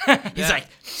 Yeah. He's Yeah. like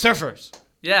surfers,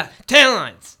 yeah, tan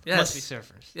lines. Yes. Must be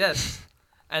surfers. yes.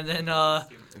 And then the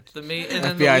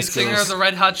FBI lead singer skills. of the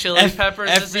Red Hot Chili F- Peppers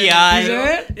is in it. FBI. Is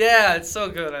it? Yeah, it's so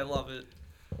good. I love it.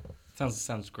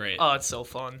 Sounds great. Oh, it's so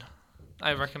fun.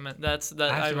 I recommend I I have to go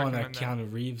on that recommend that.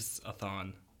 Keanu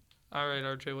Reeves-a-thon. All right,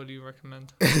 RJ, what do you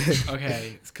recommend?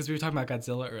 Okay, because we were talking about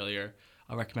Godzilla earlier.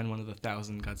 I'll recommend one of the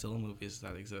 1,000 Godzilla movies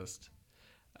that exist.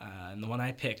 And the one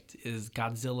I picked is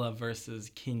Godzilla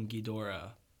versus King Ghidorah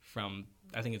from,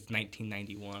 I think it's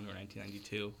 1991 or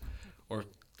 1992, or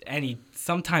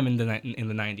sometime in the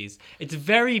 90s. It's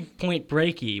very Point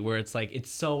Breaky, where it's like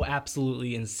it's so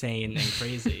absolutely insane and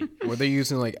crazy. Were they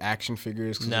using like action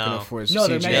figures? 'Cause they No. couldn't afford No,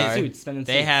 they're CGI? men in suits. Men in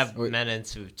They suits. have Wait. men in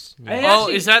suits. I- Yeah. Oh,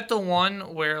 actually- is that the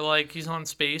one where like he's on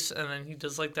space and then he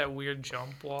does like that weird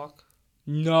jump walk?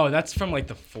 No, that's from like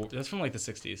the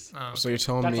 60s. Oh. So you're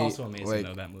telling That's me also amazing like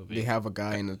though, that movie. they have a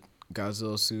guy in a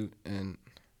Godzilla suit and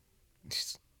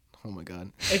oh my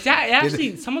god,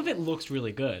 Actually, some of it looks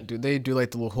really good. do they do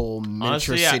like the little whole miniature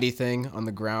Honestly, yeah. city thing on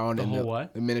the ground The and whole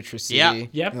what? the miniature city? Yeah.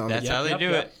 Yep. and on That's the, how they Yep, do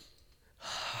yep. it.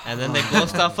 And then they blow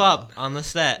stuff up on the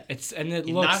set. It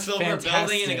He looks knocks over a fantastic.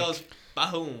 building and it goes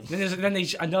boom. Then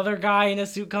another guy in a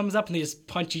suit comes up and they just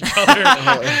punch each other.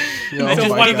 Yo, They So just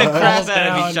one my of the beat the God. crap falls out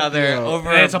of each down. other Yeah. over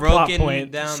And it's a a plot broken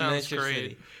point. down Sounds miniature great.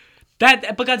 city. But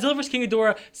Godzilla vs King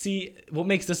Ghidorah. See, what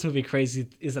makes this movie crazy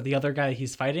is that the other guy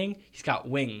he's fighting, he's got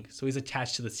wings, so he's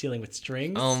attached to the ceiling with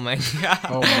strings. Oh my god.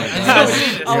 Oh my I've god. seen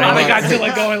this. A lot of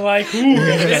Godzilla going like, ooh,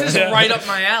 This is right up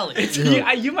my alley.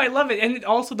 You might love it, and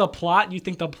also the plot. You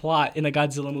think the plot in a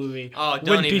Godzilla movie Oh, don't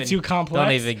wouldn't even be too complex?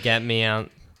 Don't even get me out.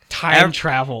 Time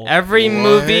travel. Every What?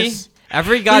 movie,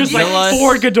 every There's like Godzilla,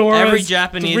 4 Ghidorahs, every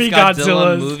Japanese 3 Godzilla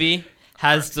Godzillas. movie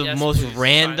has the Yes, most please, sign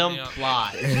random me up.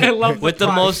 plot. I love With the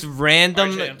plot. most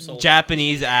random RJ, I'm sold.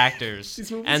 Japanese actors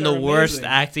These movies and are the worst amazing.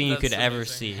 acting you That's could ever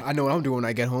amazing. see. I know what I'm doing when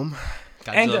I get home.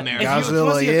 And Godzilla if Marathon. you want to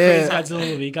Godzilla, see a crazy yeah. Godzilla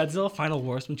movie, Godzilla Final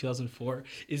Wars from 2004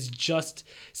 is just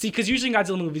because usually in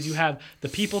Godzilla movies you have the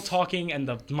people talking and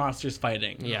the monsters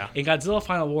fighting. Yeah. In Godzilla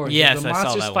Final Wars, Yes, the I saw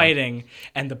monsters that one. fighting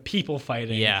and the people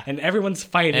fighting. Yeah. And everyone's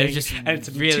fighting. And it was just and it's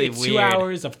really two weird.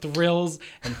 hours of thrills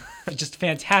and just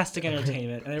fantastic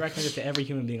entertainment. And I recommend it to every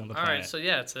human being on the All planet. right, so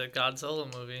yeah, it's a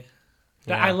Godzilla movie.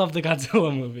 Yeah. I love the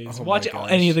Godzilla movies. Oh my Watch gosh.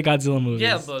 any of the Godzilla movies.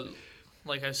 Yeah, but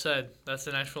like I said, that's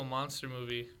an actual monster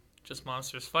movie, just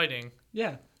monsters fighting.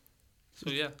 Yeah,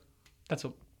 So yeah, that's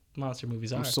what monster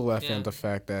movies are. I'm still laughing Yeah. at the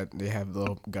fact that they have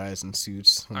the guys in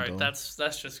suits. all right, that's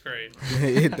just great.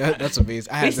 that's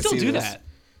amazing. I They had to still see do this. that.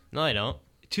 No, I don't.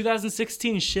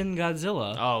 2016 Shin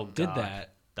Godzilla Oh, did God.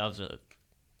 that. That was a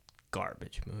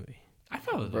garbage movie. I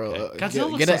thought it was Bro, okay. get,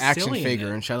 Godzilla looks get so an action silly in figure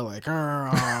it. and try to like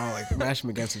mash them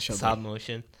against each Stop other.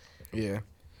 motion. Yeah,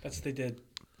 That's what they did.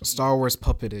 Star Wars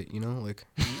puppet it, like.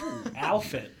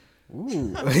 Outfit.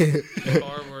 Ooh.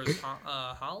 Star Wars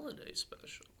holiday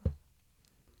special.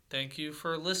 Thank you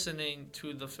for listening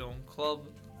to the Film Club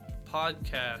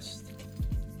podcast.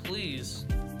 Please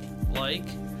like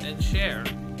and share.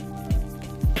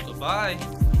 Goodbye.